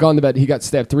 He had gone to bed. He got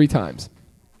stabbed 3 times.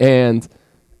 And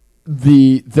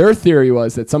their theory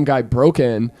was that some guy broke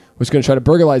in, was going to try to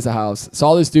burglarize the house,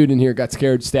 saw this dude in here, got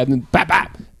scared, stabbed him,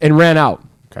 and ran out.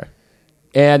 Okay.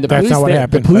 And That's not what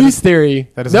happened. The police theory.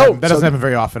 That doesn't happen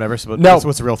very often ever. So No.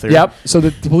 what's the real theory? Yep. So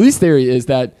the police theory is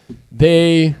that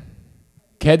they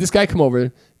had this guy come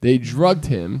over. They drugged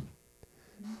him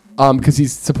because he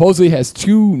supposedly has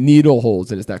 2 needle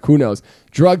holes in his neck. Who knows?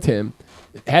 Drugged him,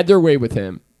 had their way with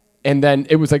him, and then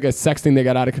it was like a sex thing. They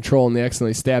got out of control and they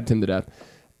accidentally stabbed him to death.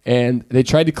 And they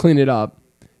tried to clean it up,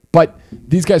 but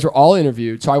these guys were all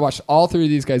interviewed. So I watched all 3 of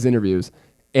these guys' interviews,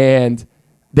 and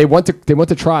they went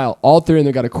to trial. All 3 of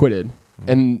them got acquitted.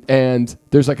 And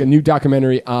there's like a new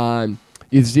documentary on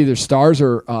either Stars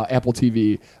or Apple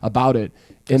TV about it.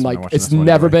 And like it's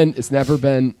never been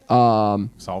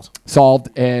solved.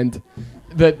 And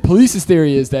the police's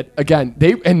theory is that again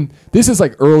this is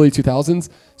like early 2000s,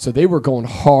 so they were going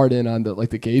hard in on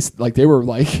the gays. Like they were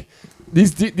like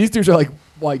these dudes are like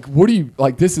what do you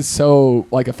like? This is so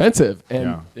like offensive.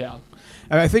 And yeah.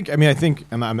 I think, I'm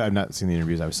not seeing the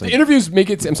interviews, obviously. The interviews make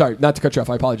it, I'm sorry, not to cut you off,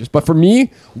 I apologize. But for me,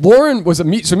 Lauren was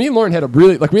me and Lauren had we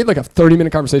had like a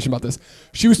 30-minute conversation about this.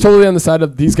 She was totally on the side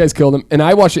of these guys killed him. And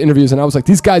I watched the interviews and I was like,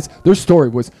 these guys, their story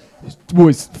was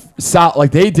solid.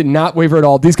 Like they did not waver at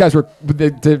all. These guys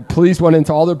the police went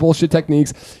into all their bullshit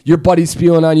techniques. Your buddy's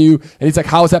spewing on you. And he's like,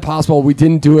 how is that possible? We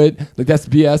didn't do it. Like that's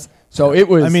BS. So it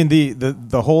was. I mean,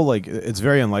 the whole it's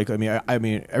very unlikely. I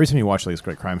mean, every time you watch these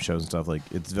great crime shows and stuff, like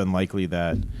it's unlikely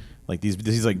that like these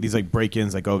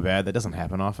break-ins that go bad. That doesn't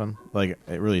happen often. Like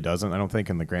it really doesn't. I don't think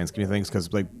in the grand scheme of things,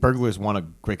 because like burglars want to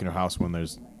break into a house when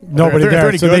there's nobody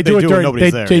there. So they do it during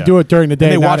they do it during the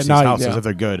day. And they not watch at these night. houses if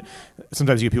they're good.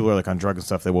 Sometimes you get people who are like on drugs and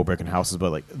stuff. They will break in houses,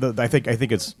 but like I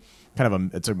think it's kind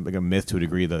of a myth to a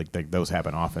degree that like those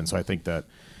happen often. So I think that.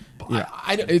 Yeah,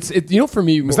 it's for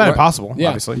me, it's not impossible. Yeah,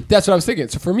 obviously, that's what I was thinking.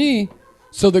 So for me,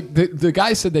 the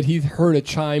guy said that he heard a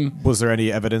chime. Was there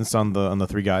any evidence on the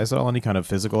 3 guys at all? Any kind of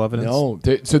physical evidence? No.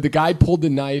 So the guy pulled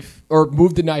the knife or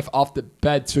moved the knife off the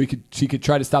bed so he could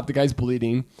try to stop the guy's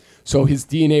bleeding. So his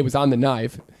DNA was on the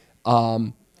knife.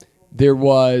 There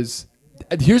was.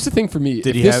 Here's the thing for me.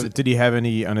 Did he have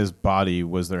any on his body?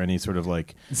 Was there any sort of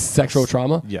like sexual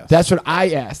trauma? Yes. That's what I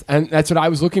asked, and that's what I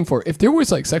was looking for. If there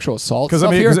was like sexual assault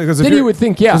stuff here, then you would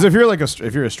think, yeah. Because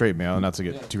if you're a straight male, not to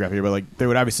get too graphic here, but like there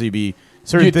would obviously be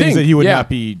certain things that he would not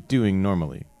be doing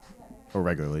normally or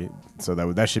regularly. So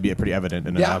that should be pretty evident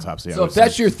in an autopsy. So if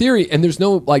that's your theory, and there's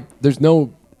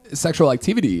no sexual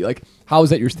activity, like how is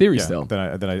that your theory still?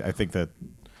 Then I think that.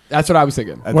 That's what I was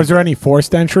thinking. Was there any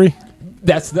forced entry?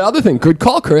 That's the other thing. Good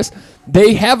call, Chris.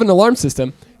 They have an alarm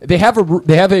system. They have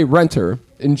a renter,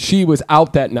 and she was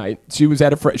out that night. She was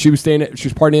at she was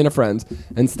partying at a friend's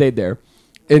and stayed there.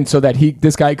 and so that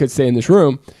this guy could stay in this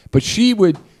room. But she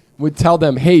would tell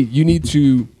them, hey, you need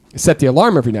to set the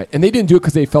alarm every night. And they didn't do it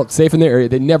because they felt safe in their area.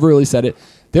 They never really said it.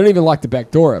 They don't even lock the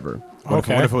back door ever. What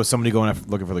if it was somebody going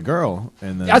looking for the girl?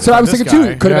 And then that's what I was thinking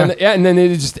too. Could have been, and then it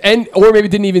just or maybe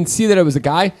didn't even see that it was a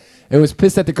guy and was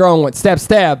pissed at the girl and went stab,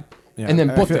 stab, and then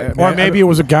booked it. Or maybe it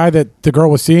was a guy that the girl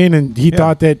was seeing and he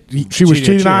thought that she was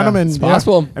cheating on him. And it's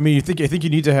possible. I mean, I think you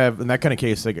need to have in that kind of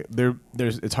case, like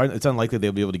it's hard. It's unlikely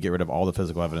they'll be able to get rid of all the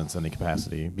physical evidence in any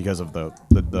capacity because of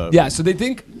the yeah. So they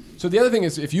think. So the other thing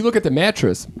is, if you look at the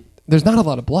mattress, there's not a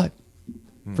lot of blood.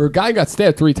 For a guy who got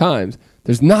stabbed 3 times,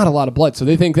 there's not a lot of blood. So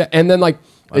they think that, and then like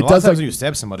it does. When you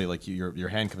stab somebody, like your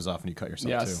hand comes off and you cut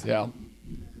yourself too. Yeah.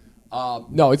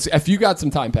 No, it's if you got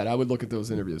some time, Pat, I would look at those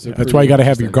interviews. That's why you got to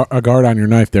have a guard on your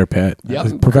knife there, Pat. Yeah,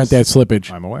 prevent that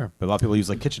slippage. I'm aware, but a lot of people use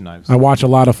like kitchen knives. I watch a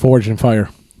lot of Forged in Fire.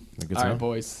 All right,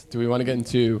 boys. Do we want to get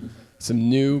into some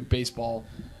new baseball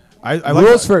I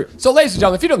rules for? So, ladies and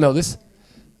gentlemen, if you don't know this,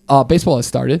 baseball has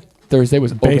started. Thursday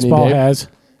was opening day. Baseball has.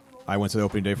 I went to the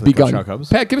opening day for the Coach Cubs.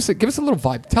 Pat, give us a little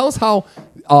vibe. Tell us how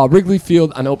Wrigley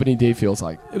Field on opening day feels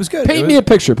like. It was good. Paint me a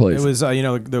picture, please. It was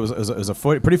there was a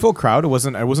pretty full crowd. It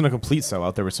wasn't a complete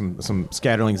sellout. There were some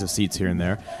scatterings of seats here and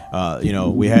there.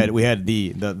 We had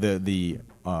the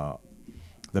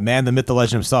man, the myth, the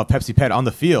legend himself, Pepsi Pat, on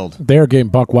the field. They're getting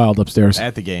buck wild upstairs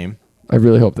at the game. I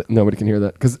really hope that nobody can hear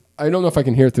that because I don't know if I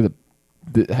can hear it through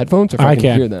the headphones or if I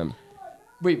can hear them.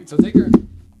 Wait, so take your.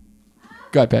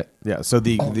 Go ahead, Pat. Yeah, so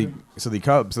the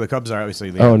Cubs are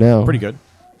obviously pretty good.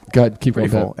 Go ahead, keep going,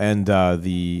 Pat. And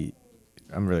I'm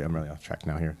really off track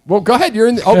now here. Well, go ahead. You're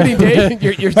in the opening day.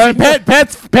 You're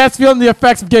Pat's feeling the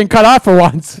effects of getting cut off for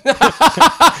once.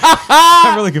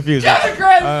 I'm really confused. Get him,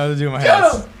 Chris. Doing my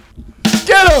hands.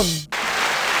 Get him.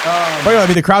 But I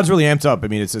mean, the crowd's really amped up. I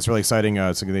mean, it's really exciting.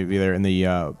 It's going to be there. And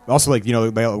also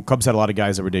the Cubs had a lot of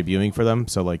guys that were debuting for them.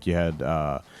 So like you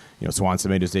had. Swanson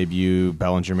made his debut.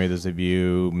 Bellinger made his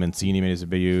debut. Mancini made his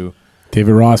debut.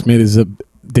 David Ross made his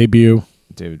debut.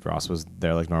 David Ross was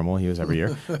there like normal. He was every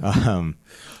year.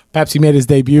 Pepsi made his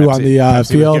debut on the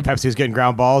field. Pepsi was getting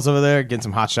ground balls over there, getting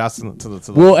some hot shots to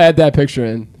the We'll add that picture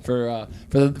in for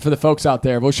the folks out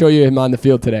there. We'll show you him on the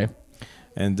field today.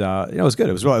 And it was good.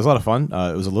 It was a lot of fun.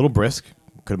 It was a little brisk.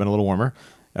 Could have been a little warmer.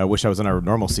 I wish I was in our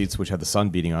normal seats, which had the sun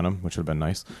beating on them, which would have been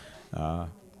nice.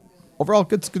 Overall,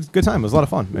 good time. It was a lot of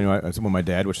fun. Anyway, I was with my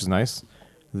dad, which is nice.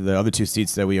 The other 2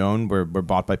 seats that we own were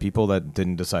bought by people that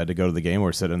didn't decide to go to the game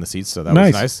or sit in the seats, so that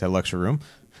was nice. Had a lecture room.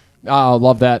 Oh, I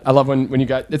love that. I love when you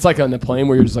got. It's like on the plane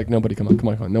where you're just like, nobody, come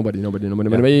on, nobody. No whammy.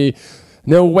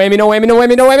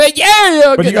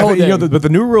 Yeah. But the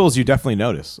new rules you definitely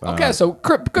notice. Okay, so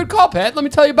good call, Pat. Let me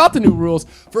tell you about the new rules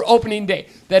for opening day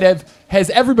that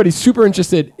has everybody super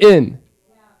interested in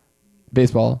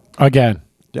baseball again.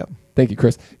 Yep. Thank you,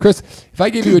 Chris. Chris, if I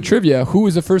gave you a trivia, who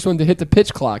was the first one to hit the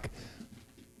pitch clock?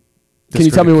 Can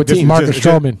you tell me what team? Marcus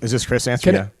Stroman. Is this Chris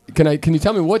answer? Can you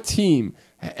tell me what team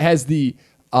has the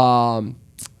I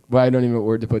don't even know what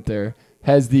word to put there.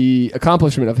 Has the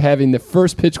accomplishment of having the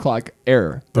first pitch clock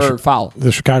error or foul?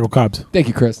 The Chicago Cubs. Thank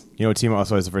you, Chris. You know what team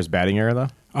also has the first batting error though?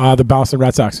 The Boston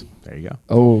Red Sox. There you go.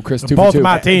 Oh, Chris, 2 both for 2. Both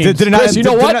my teams. Chris, you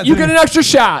know what? You get an extra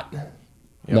shot. Yep.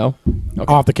 No?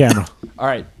 Okay. Off the camera. All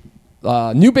right.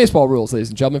 New baseball rules, ladies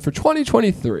and gentlemen, for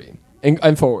 2023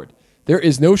 and forward. There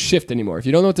is no shift anymore. If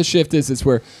you don't know what the shift is, it's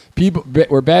where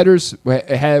batters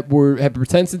have a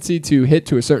tendency to hit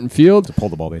to a certain field. To pull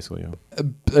the ball, basically. Yeah.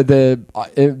 The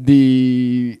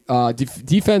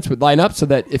defense would line up so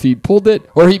that if he pulled it,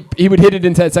 or he would hit it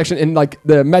into that section, and like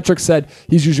the metrics said,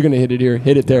 he's usually going to hit it here,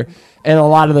 hit it there. And a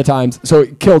lot of the times, so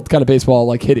it killed kind of baseball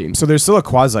like hitting. So there's still a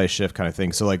quasi shift kind of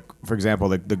thing. So like, for example,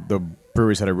 like the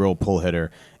Brewers had a real pull hitter,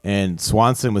 and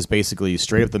Swanson was basically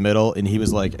straight up the middle, and he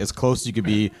was like as close as you could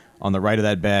be on the right of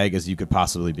that bag as you could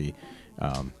possibly be.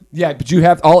 Yeah, but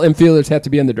all infielders have to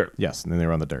be in the dirt. Yes, and then they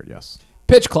were on the dirt, yes.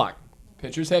 Pitch clock.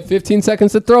 Pitchers have 15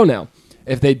 seconds to throw now.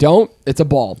 If they don't, it's a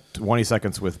ball. 20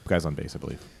 seconds with guys on base, I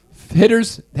believe.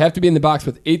 Hitters have to be in the box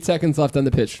with 8 seconds left on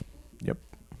the pitch. Yep,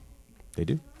 they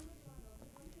do.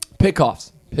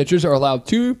 Pickoffs. Pitchers are allowed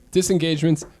 2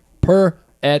 disengagements per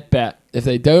at bat. If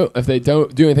they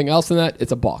don't do anything else than that,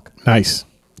 it's a balk. Nice.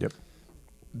 Yep.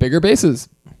 Bigger bases,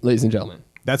 ladies and gentlemen.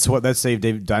 That saved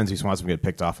David Dynasty Swanson from getting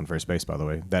picked off on first base, by the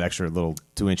way. That extra little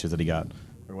 2 inches that he got,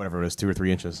 or whatever it was, 2 or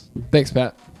 3 inches. Thanks,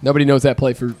 Pat. Nobody knows that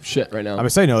play for shit right now. I'm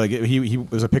saying like he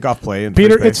was a pickoff play. In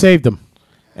Peter, it saved him.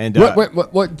 And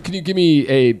what? Can you give me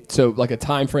a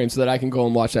time frame so that I can go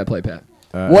and watch that play, Pat?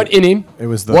 What inning? It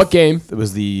was what game? It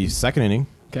was the second inning.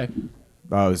 Okay. It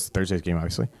was Thursday's game,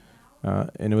 obviously,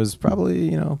 and it was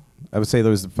probably I would say there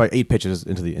was 8 pitches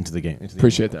into the game.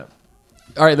 Appreciate that.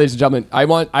 All right, ladies and gentlemen, I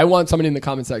want somebody in the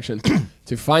comment section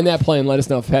to find that play and let us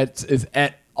know if that is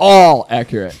at all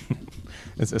accurate.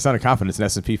 It's not a confidence, an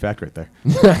S&P fact right there.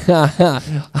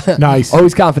 Nice.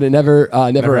 Always confident, never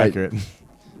right. accurate.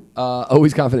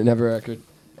 Always confident, never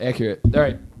accurate. All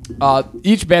right.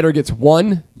 Each batter gets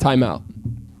one timeout.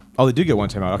 Oh, they do get one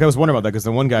timeout. Okay, I was wondering about that because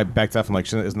the one guy backed off and like,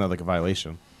 isn't that like a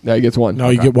violation? No, he gets one. No,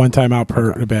 you get one timeout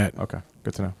per at bat. Okay,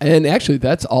 good to know. And actually,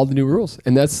 that's all the new rules.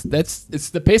 And it's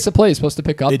the pace of play is supposed to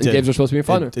pick up, and games are supposed to be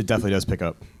funner. It definitely does pick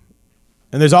up.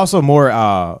 And there's also more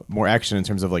action in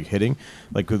terms of like hitting.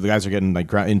 Like the guys are getting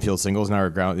like infield singles now, or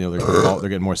ground. They're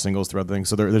getting more singles throughout the thing.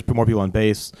 So there's more people on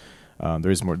base.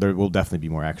 There's more. There will definitely be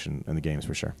more action in the games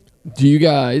for sure. Do you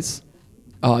guys?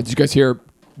 Did you guys hear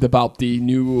about the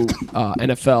new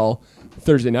NFL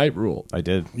Thursday night rule? I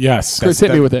did. Yes. Chris,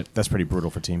 hit me with it. That's pretty brutal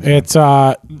for teams. It's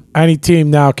any team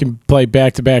now can play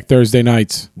back-to-back Thursday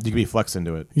nights. You can be flexed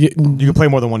into it. You can play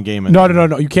more than one game.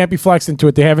 No. You can't be flexed into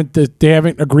it. They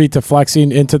haven't agreed to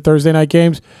flexing into Thursday night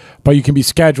games, but you can be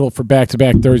scheduled for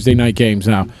back-to-back Thursday night games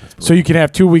now. So you can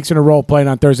have 2 weeks in a row playing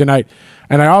on Thursday night.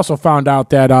 And I also found out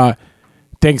that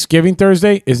Thanksgiving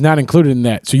Thursday is not included in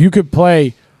that. So you could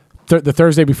play the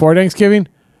Thursday before Thanksgiving,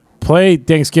 play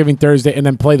Thanksgiving Thursday, and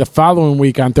then play the following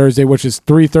week on Thursday, which is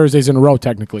 3 Thursdays in a row,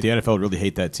 technically. The NFL would really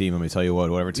hate that team. Let me tell you what,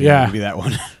 whatever team would be that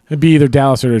one. It'd be either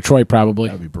Dallas or Detroit, probably.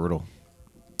 That would be brutal.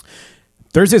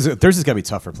 Thursday's got to be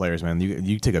tough for players, man.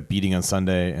 You take a beating on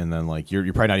Sunday, and then like you're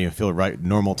probably not even feeling right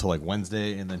normal till like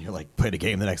Wednesday, and then you're like playing a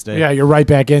game the next day. Yeah, you're right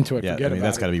back into it. Yeah, Forget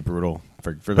that's about got to be brutal.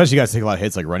 For especially you guys take a lot of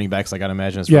hits, like running backs. Like I'd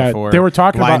imagine. It's Yeah, for they were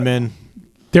talking linemen.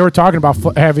 They were talking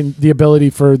about having the ability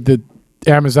for the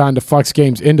Amazon to flex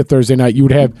games into Thursday night. You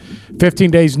would have 15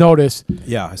 days notice.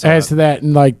 Yeah, to that,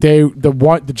 and like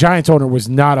the Giants owner was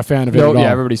not a fan of it at all.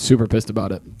 Yeah, everybody's super pissed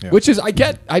about it. Yeah. Which is I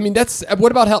get. I mean, that's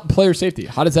what about player safety?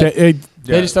 How does that?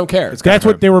 They just don't care. That's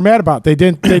what they were mad about. They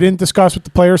didn't discuss with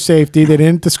the player safety. They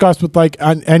didn't discuss with like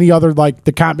on any other like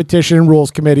the competition and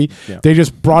rules committee. Yeah. They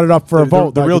just brought it up for a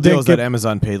vote. The real deal is that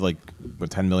Amazon paid like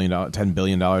 $10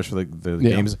 billion for the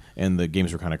games, and the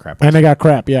games were kind of crap. And they got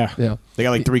crap. Yeah. They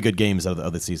got like 3 good games out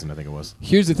of the season, I think it was.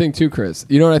 Here's the thing, too, Chris.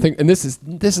 You know what I think, and this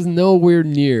is nowhere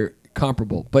near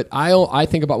comparable. But I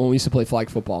think about when we used to play flag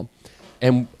football,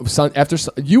 and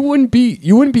you wouldn't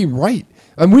be right.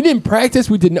 And we didn't practice.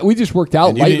 We didn't. We just worked out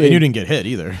and lightly. And you didn't get hit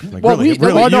either. Like,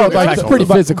 it's pretty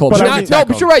physical. But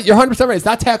But you're right. You're 100% right. It's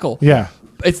not tackle. Yeah.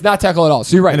 It's not tackle at all.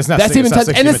 So you're right. And it's not That's even tense.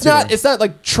 And it's not either.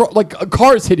 like a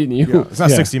car's hitting you. Yeah. It's not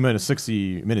 60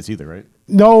 minutes either, right?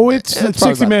 No, it's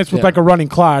 60 minutes with like a running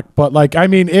clock. But like I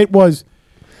mean, it was.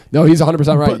 No, he's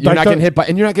 100% right. You're like not getting hit by,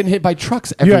 and you're not getting hit by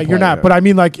trucks. Every play. You're not. But I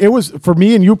mean, like it was for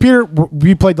me and you, Peter.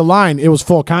 We played the line. It was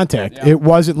full contact. Yeah. It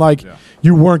wasn't like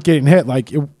you weren't getting hit.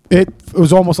 Like it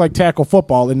was almost like tackle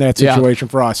football in that situation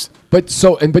for us. But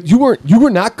you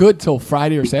were not good till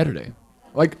Friday or Saturday.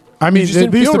 Like I mean,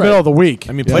 at least the middle of the week.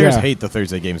 I mean, players hate the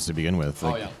Thursday games to begin with.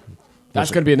 Like,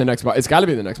 that's going to be in the next part. It's got to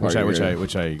be in the next part.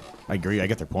 Which I agree. I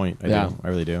get their point. I do. I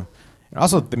really do.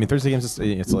 Also, I mean, Thursday games.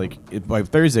 It's like by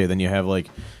Thursday, then you have like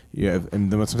and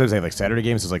then sometimes they have like Saturday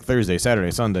games. It's like Thursday,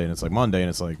 Saturday, Sunday, and it's like Monday, and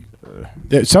it's like.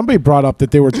 Somebody brought up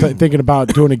that they were thinking about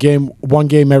doing one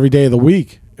game every day of the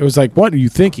week. It was like, what are you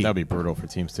thinking? That'd be brutal for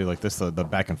teams too. Like this, the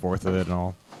back and forth of it and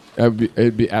all.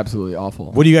 It'd be absolutely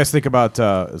awful. What do you guys think about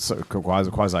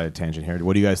quasi tangent here?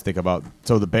 What do you guys think about?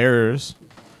 So the Bears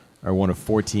are one of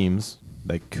 4 teams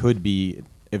that could be,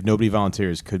 if nobody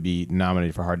volunteers, could be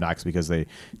nominated for Hard Knocks because they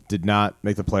did not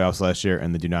make the playoffs last year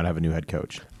and they do not have a new head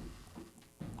coach.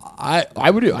 I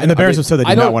would do. And the Bears have said they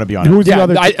do not want to be on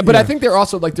it. I think they're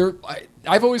also like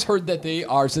I've always heard that they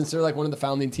are, since they're like one of the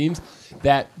founding teams,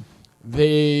 that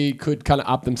they could kind of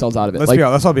opt themselves out of it.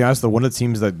 Let's all be honest. One of the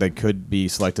teams that could be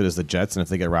selected is the Jets, and if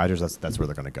they get Rodgers, that's where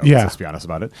they're going to go. Yeah. Let's be honest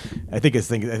about it. I think it's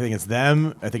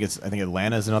them. I think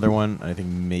Atlanta is another one. I think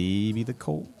maybe the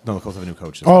Colts. No, the Colts have a new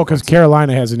coach. Oh, because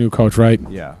Carolina has a new coach, right?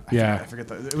 Yeah. Yeah. I forget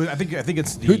that. I think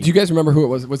it's. Do you guys remember who it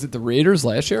was? Was it the Raiders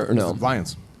last year or no?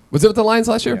 Lions. Was it with the Lions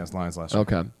last year? Yeah, it's Lions last year.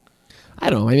 Okay. I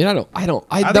don't know. I mean,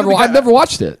 I've never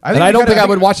watched it. And I don't think I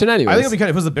would watch it anyway. I think it'd be kind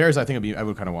of, if it was the Bears, I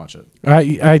would kind of watch it.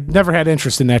 I never had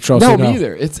interest in that show. No, me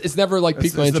either. It's never like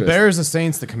piqued my interest. The Bears, the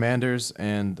Saints, the Commanders,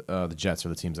 and the Jets are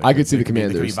the teams. I could see the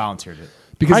Commanders. They could be volunteered it.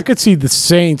 Because I could see the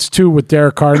Saints too with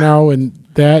Derek Carr now and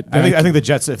that. I think the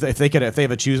Jets, if they have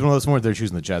to choose one of those more, they're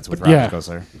choosing the Jets with Rodgers goes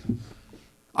there.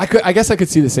 I guess I could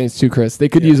see the Saints too, Chris. They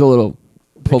could use a little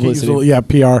publicity.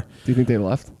 PR. Do you think they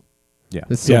left? Yeah.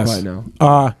 It's so quiet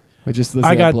now. I just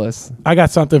listened to Bliss. I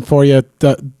got something for you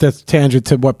that's tangent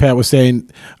to what Pat was saying.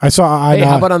 I saw. Hey,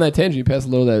 how about on that tangent? You pass a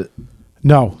little of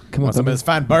No. Come on, Want some of this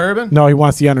fine bourbon? No, he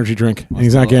wants the energy drink, and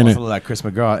he's not getting Also it. that Chris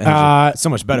McGraw energy. It's so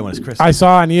much better when it's Chris. I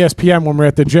saw on ESPN when we were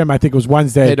at the gym, I think it was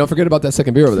Wednesday. Hey, don't forget about that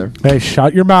second beer over there. Hey,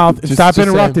 shut your mouth. Stop just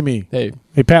interrupting saying. me. Hey,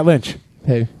 Hey, Pat Lynch.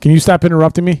 hey, Can you stop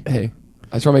interrupting me? hey.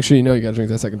 I just want to make sure you know you got to drink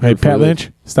that second beer. Hey, before Pat you leave.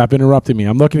 Lynch. Stop interrupting me.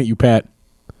 I'm looking at you, Pat.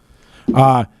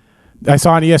 I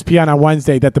saw on ESPN on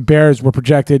Wednesday that the Bears were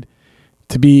projected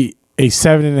to be a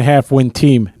 7.5 win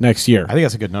team next year. I think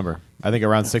that's a good number. I think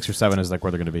around 6 or 7 is like where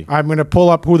they're going to be. I'm going to pull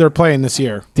up who they're playing this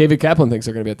year. David Kaplan thinks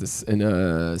they're going to be at this in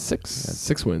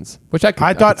six wins, which I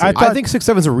thought- could see. I I think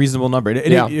 6-7 is a reasonable number.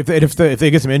 And Yeah. if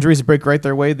they get some injuries that break right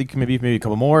their way, they can maybe a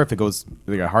couple more. If it goes,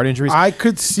 they got heart injuries. I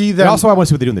could see And them. also, I want to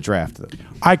see what they do in the draft.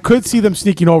 I could see them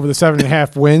sneaking over the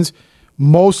 7.5 wins,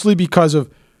 mostly because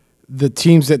of the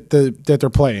teams that they're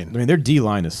playing. I mean, their D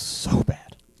line is so bad.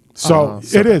 So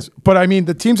it is. But I mean,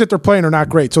 the teams that they're playing are not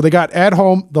great. So they got at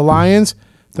home the Lions,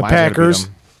 the Lions are gonna beat Packers.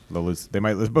 them. They'll lose. They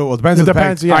might lose. But it depends. It if the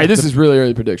depends. Pack- Yeah. All right, this is really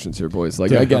early predictions here, boys.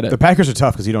 Like, I get it. The Packers are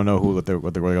tough because you don't know what they're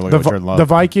going to look The, at. Jordan Love. the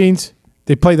Vikings.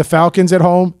 They play the Falcons at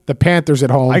home, the Panthers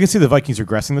at home. I can see the Vikings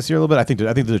regressing this year a little bit. I think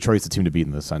the Detroit's the team to beat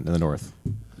in the North.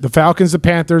 The Falcons, the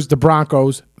Panthers, the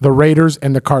Broncos, the Raiders,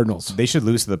 and the Cardinals. They should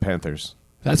lose to the Panthers.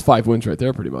 That's 5 wins right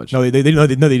there, pretty much. No, they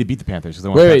beat the Panthers. 'Cause they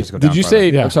want the Wait, Panthers to go did down you farther.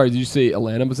 say? Yeah. I'm sorry. Did you say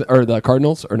Atlanta was or the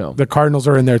Cardinals or no? The Cardinals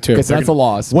are in there too. Because that's a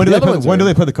loss. When do The they other play? ones When do are-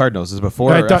 they play the Cardinals? Is it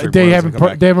before? I or thought- after they Burrow's come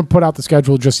back? haven't put out the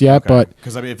schedule just yet, but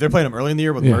Because I mean, if they're playing him early in the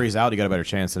year with Yeah. Murray's out, you got a better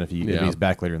chance than if Yeah. he's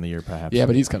back later in the year, perhaps. Yeah,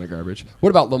 but he's kind of garbage.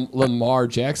 What about Lamar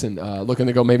Jackson looking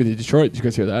to go maybe to Detroit? Did you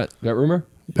guys hear that rumor?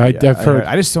 I've I heard.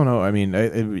 just don't know. I mean,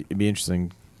 it'd be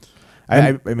interesting.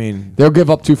 I mean, They'll give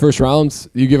up 2 first rounds.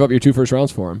 You give up your 2 first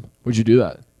rounds for him. Would you do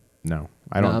that? no,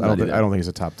 No, I'm not either. I don't think he's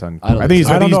a top 10. I don't I think he's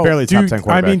I don't know. barely a Do top you- 10 I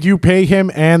quarterback. mean, do you pay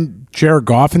him and Jared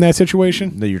Goff in that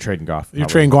situation? No, you're trading Goff. You're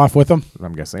probably. trading Goff with him?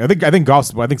 I'm guessing. I think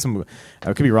Goff's.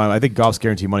 I could be wrong. I think Goff's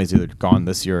guaranteed money is either gone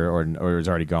this year or is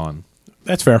already gone.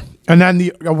 That's fair. And then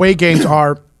the away games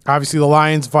are obviously the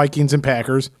Lions, Vikings, and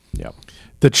Packers. Yep.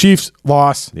 The Chiefs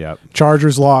lost. Yep.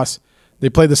 Chargers lost. They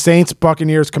play the Saints,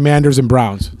 Buccaneers, Commanders, and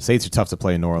Browns. Saints are tough to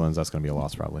play in New Orleans. That's going to be a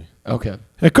loss probably. Okay.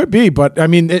 It could be, but I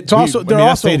mean, it's also they're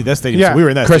also that stadium. Yeah. So we were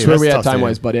in that. Chris, where stadium. we That's at a tough time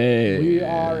wise, stadium. buddy? We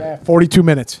are at 42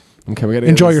 minutes. Okay, we gotta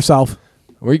Enjoy yourself.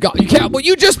 Where you got? You can't. Well,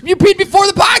 you peed before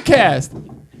the podcast.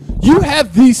 You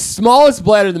have the smallest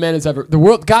bladder the man has ever, the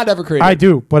world, God ever created. I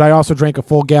do, but I also drank a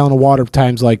full gallon of water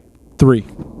times like 3.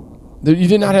 You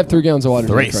did not have 3 gallons of water,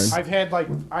 my Thrace. friend.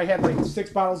 I had like 6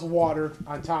 bottles of water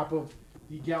on top of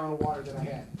the gallon of water that I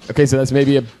had. Okay, so that's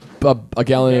maybe a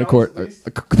gallon and a quart. Gallons,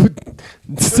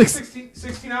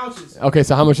 16 ounces. Okay,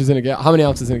 so how much is in a gallon? How many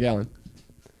ounces in a gallon?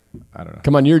 I don't know.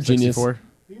 Come on, you're a genius. 64?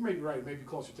 You may be right, maybe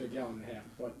closer to a gallon and a half.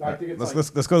 But I think it's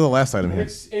Let's go to the last item here.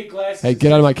 it's 8 glasses. Hey,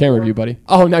 get out of my camera view, buddy.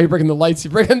 Oh, now you're breaking the lights.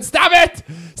 You're breaking. Stop it!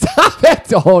 Stop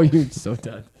it! Oh, you're so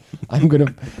dead. I'm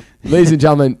gonna, ladies and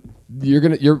gentlemen,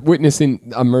 you're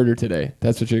witnessing a murder today.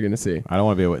 That's what you're gonna see. I don't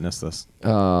want to be a witness to this.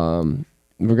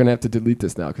 We're gonna have to delete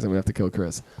this now because I'm gonna have to kill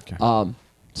Chris. Okay.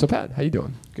 So Pat, how you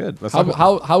doing? Good.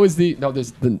 How is the no?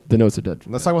 There's the notes are dead.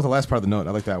 Let's talk about the last part of the note.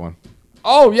 I like that one.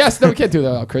 Oh yes, no, we can't do that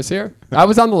without Chris here. I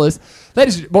was on the list.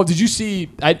 Ladies, well, did you see?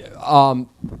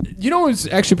 You know what's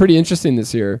actually pretty interesting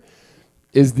this year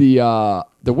is the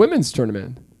women's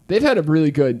tournament. They've had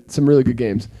some really good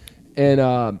games,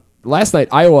 and last night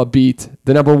Iowa beat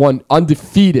the number 1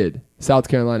 undefeated South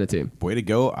Carolina team. Way to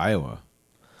go, Iowa,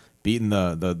 beating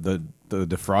the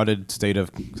defrauded state of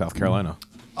South Carolina.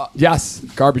 Yes,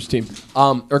 garbage team,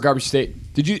 or garbage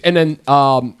state. Did you? And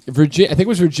then Virginia. I think it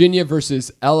was Virginia versus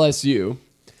LSU,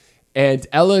 and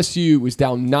LSU was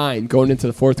down 9 going into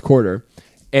the 4th quarter,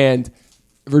 and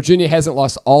Virginia hasn't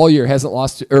lost all year.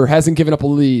 Hasn't given up a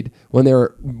lead when they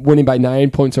were winning by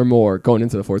 9 points or more going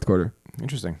into the 4th quarter,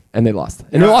 Interesting. and they lost.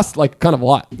 And they lost like kind of a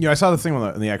lot. Yeah, I saw the thing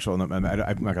on the actual. I'm not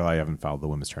gonna lie, I haven't followed the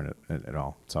women's tournament at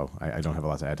all, so I don't have a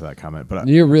lot to add to that comment. But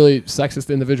You're a really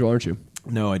sexist individual, aren't you?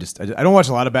 no, I don't watch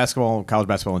a lot of basketball, college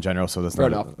basketball in general, so that's Fair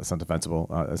not enough. that's not defensible.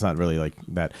 It's not really like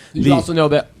that. Did you also know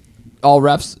that all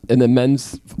refs in the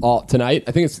men's tonight?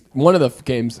 I think it's one of the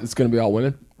games. It's going to be all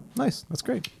women. Nice. That's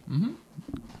great. Mm-hmm.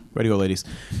 Way to go, ladies.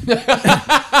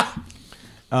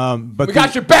 But We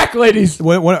got your back, ladies.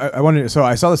 So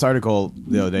I saw this article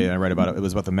the other day and I read about it. It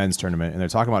was about the men's tournament, and they're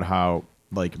talking about how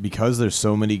because there's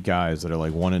so many guys that are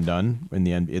like one and done in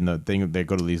the thing, they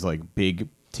go to these like big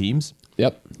teams.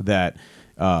 Yep. That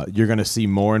you're going to see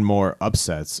more and more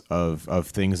upsets of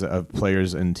things of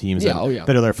players and teams that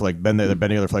are there for like been there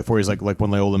for like 4 years, like when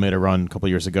Loyola made a run a couple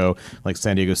years ago, like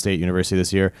San Diego State University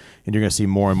this year, and you're going to see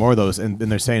more and more of those, and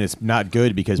they're saying it's not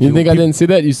good because you think I didn't see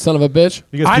that, you son of a bitch?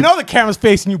 I know the camera's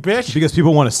facing you, bitch. Because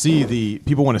people want to see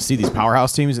these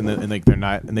powerhouse teams, and like they're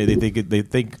not, and they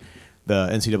think the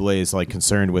NCAA is like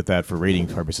concerned with that for rating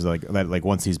purposes, like that, like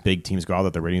once these big teams go out,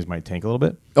 that the ratings might tank a little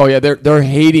bit. Oh yeah, they're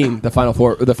hating the Final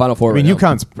Four. The Final Four. I mean, right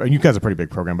UConn's a pretty big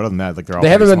program, but other than that, like they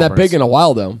haven't been that big in a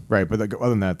while though. Right, but other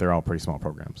than that, they're all pretty small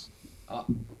programs.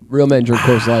 Real men drink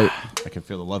Coors Light. I can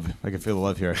feel the love. I can feel the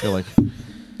love here. I feel like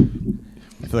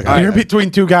you're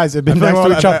between two guys that have been next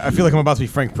to each other. I feel like I'm about to be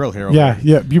Frank Brill here. Yeah.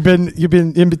 You've been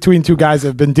in between two guys that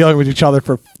have been dealing with each other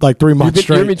for like 3 months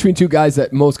straight. You're in between two guys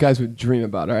that most guys would dream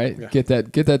about. All right, get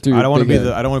that through. I don't want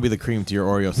to be the cream to your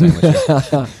Oreo sandwich.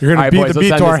 You're gonna beat the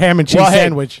beat to our ham and cheese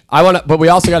sandwich. But we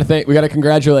also got to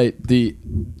congratulate the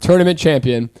tournament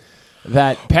champion.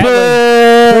 That Pat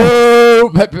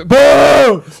Boo!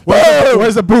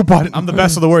 Where's the boo button? I'm the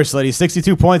best of the worst, lady.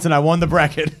 62 points, and I won the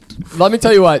bracket. Let me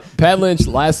tell you what, Pat Lynch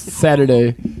last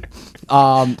Saturday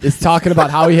is talking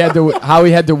about how he had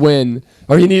to win,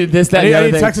 or he needed this, that, and the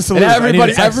other thing. Texas to and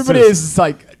lose. everybody is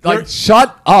like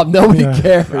shut up, nobody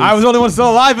cares. I was the only one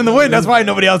still alive in the win. That's why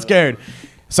nobody else cared.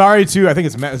 Sorry to, I think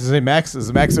it's Max. Is his name Max? Is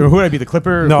it Max? Or who would I be? The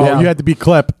Clipper? No, you had to be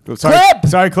Clip.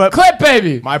 Sorry, Clip. Clip,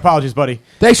 baby. My apologies, buddy.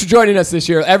 Thanks for joining us this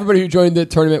year. Everybody who joined the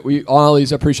tournament, we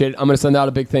always appreciate it. I'm going to send out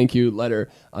a big thank you letter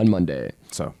on Monday.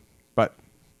 So, but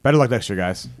better luck next year,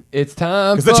 guys. It's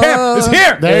time for... Because the champ is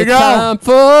here. There you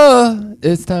go.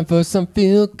 It's time for some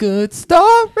feel-good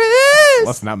stories.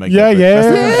 Let's not make Yeah.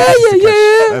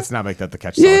 Let's not make that the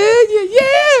catch song. Yeah.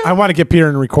 I want to get Peter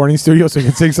in a recording studio so he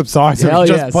can sing some songs and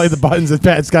just play the buttons and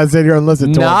Pat's got to sit here and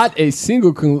listen to him. Not a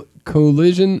single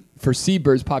collision for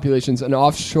seabirds populations in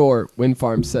offshore wind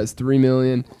farm, says $3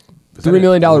 million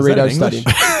radar study.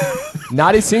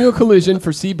 Not a single collision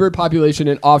for seabird population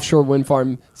in offshore wind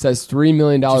farm, says $3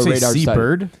 million radar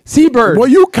seabird? study. Seabird. Well,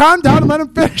 you calm down and let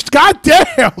him finish. God damn.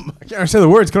 I can't understand the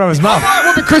words coming out of his mouth.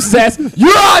 Whooping Chris's ass.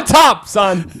 You're on top,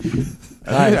 son.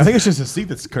 I think it's just a seat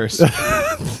that's cursed.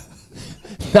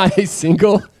 Not a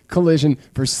single collision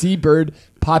for seabird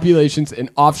populations in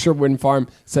offshore wind farm,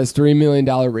 says $3 million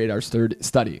radar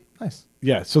study. Nice.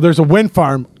 Yeah, so there's a wind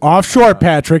farm offshore,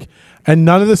 Patrick, and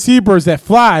none of the seabirds that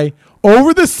fly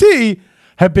over the sea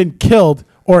have been killed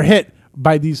or hit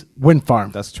by these wind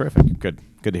farms. That's terrific. Good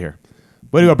to hear.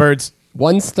 Way to go, birds.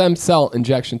 One stem cell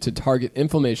injection to target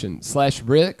inflammation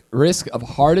 / risk of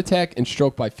heart attack and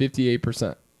stroke by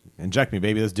 58%. Inject me,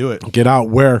 baby. Let's do it. Get out.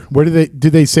 Where did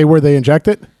they say where they inject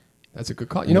it? That's a good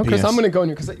call. You know, Chris, I'm going to go in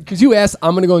here because you asked.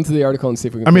 I'm going to go into the article and see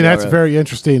if we can. I mean, that's a very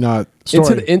interesting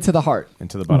story. Into the heart.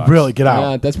 Into the buttocks. Really, get out.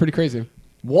 Yeah, that's pretty crazy.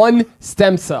 One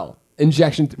stem cell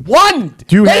injection. One.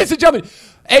 Ladies and gentlemen.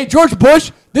 Hey, George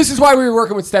Bush. This is why we were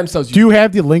working with stem cells. Do you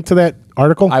have the link to that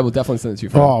article? I will definitely send it to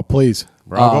you. Oh, please.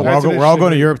 We're all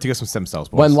going to Europe to get some stem cells.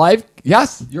 Boys. When life,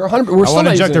 yes, you're 100. We're I want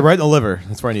to inject it right in the liver.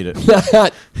 That's where I need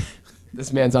it.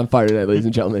 This man's on fire tonight, ladies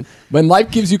and gentlemen. When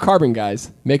life gives you carbon,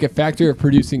 guys, make a factory of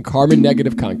producing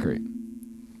carbon-negative concrete.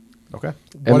 Okay.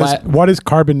 What is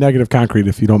carbon-negative concrete,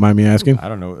 if you don't mind me asking? I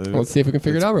don't know. Let's see if we can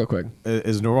figure it out real quick.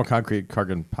 Is normal concrete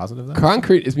carbon positive then?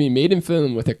 Concrete is being made in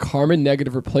Finland with a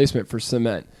carbon-negative replacement for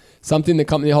cement, something the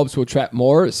company hopes will trap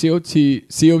more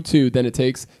CO2 than it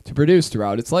takes to produce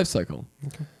throughout its life cycle.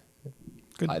 Okay.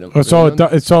 I don't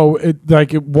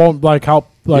it won't help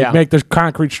make the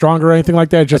concrete stronger or anything like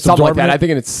that. Just something like that. I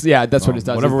think that's what it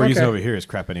does. Whatever we're using over here is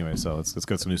crap anyway. So let's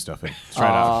get some new stuff in. Let's try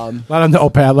it out. Let them know,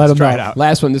 Pat. Let them try know. it out.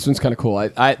 Last one. This one's kind of cool.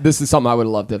 This is something I would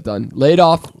have loved to have done. Laid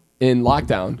off in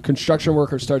lockdown, construction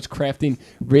worker starts crafting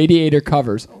radiator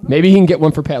covers. Maybe he can get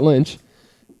one for Pat Lynch,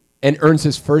 and earns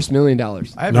his first $1 million.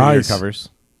 I have radiator covers.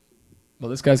 Well,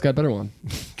 this guy's got a better one.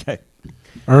 Okay.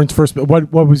 Earns first.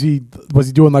 What was he? Was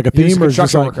he doing like a theme? He's a or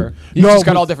construction worker. He's just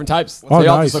got all different types. They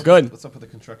all just look good. What's up with the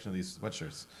construction of these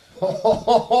sweatshirts?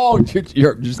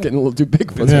 You're just getting a little too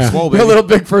big for this. Yeah. Swole, You're a little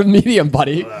big for medium,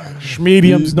 buddy.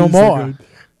 Mediums no more.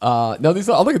 No,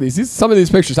 look at these. Some of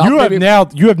these pictures. You have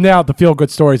nailed the feel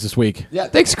good stories this week. Yeah,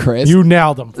 thanks, Chris. You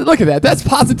nailed them. Look at that. That's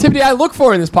positivity I look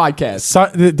for in this podcast. So,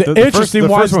 the interesting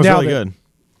first ones was really good.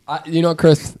 You know,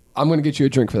 Chris, I'm going to get you a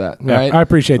drink for that. Yeah, right? I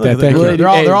appreciate that. Thank you.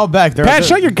 They're all back. Pat,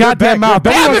 shut your goddamn mouth.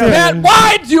 Damn it, Pat.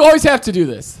 Why do you always have to do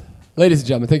this? Ladies and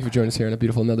gentlemen, thank you for joining us here on a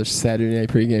beautiful another Saturday night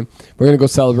pregame. We're going to go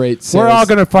celebrate Sarah's We're all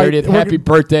going to fight. 30th. Happy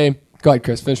birthday. Go ahead,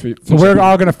 Chris. Finish we're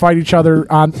all going to fight each other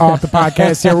off the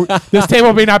podcast here. This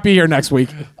table may not be here next week.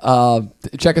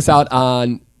 Check us out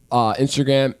on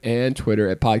Instagram and Twitter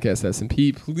at Podcast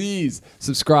S&P. Please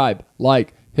subscribe,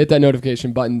 like, hit that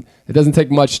notification button. It doesn't take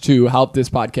much to help this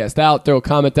podcast out. Throw a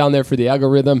comment down there for the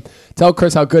algorithm. Tell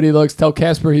Chris how good he looks. Tell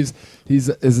Casper he's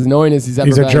as annoying as he's ever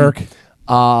been. He's a jerk.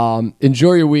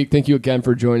 Enjoy your week. Thank you again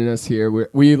for joining us here.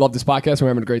 We love this podcast. We're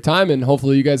having a great time, and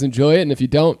hopefully you guys enjoy it. And if you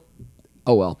don't,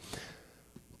 oh well.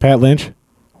 Pat Lynch,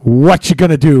 what you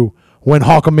gonna do when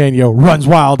Hulkamania runs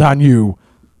wild on you?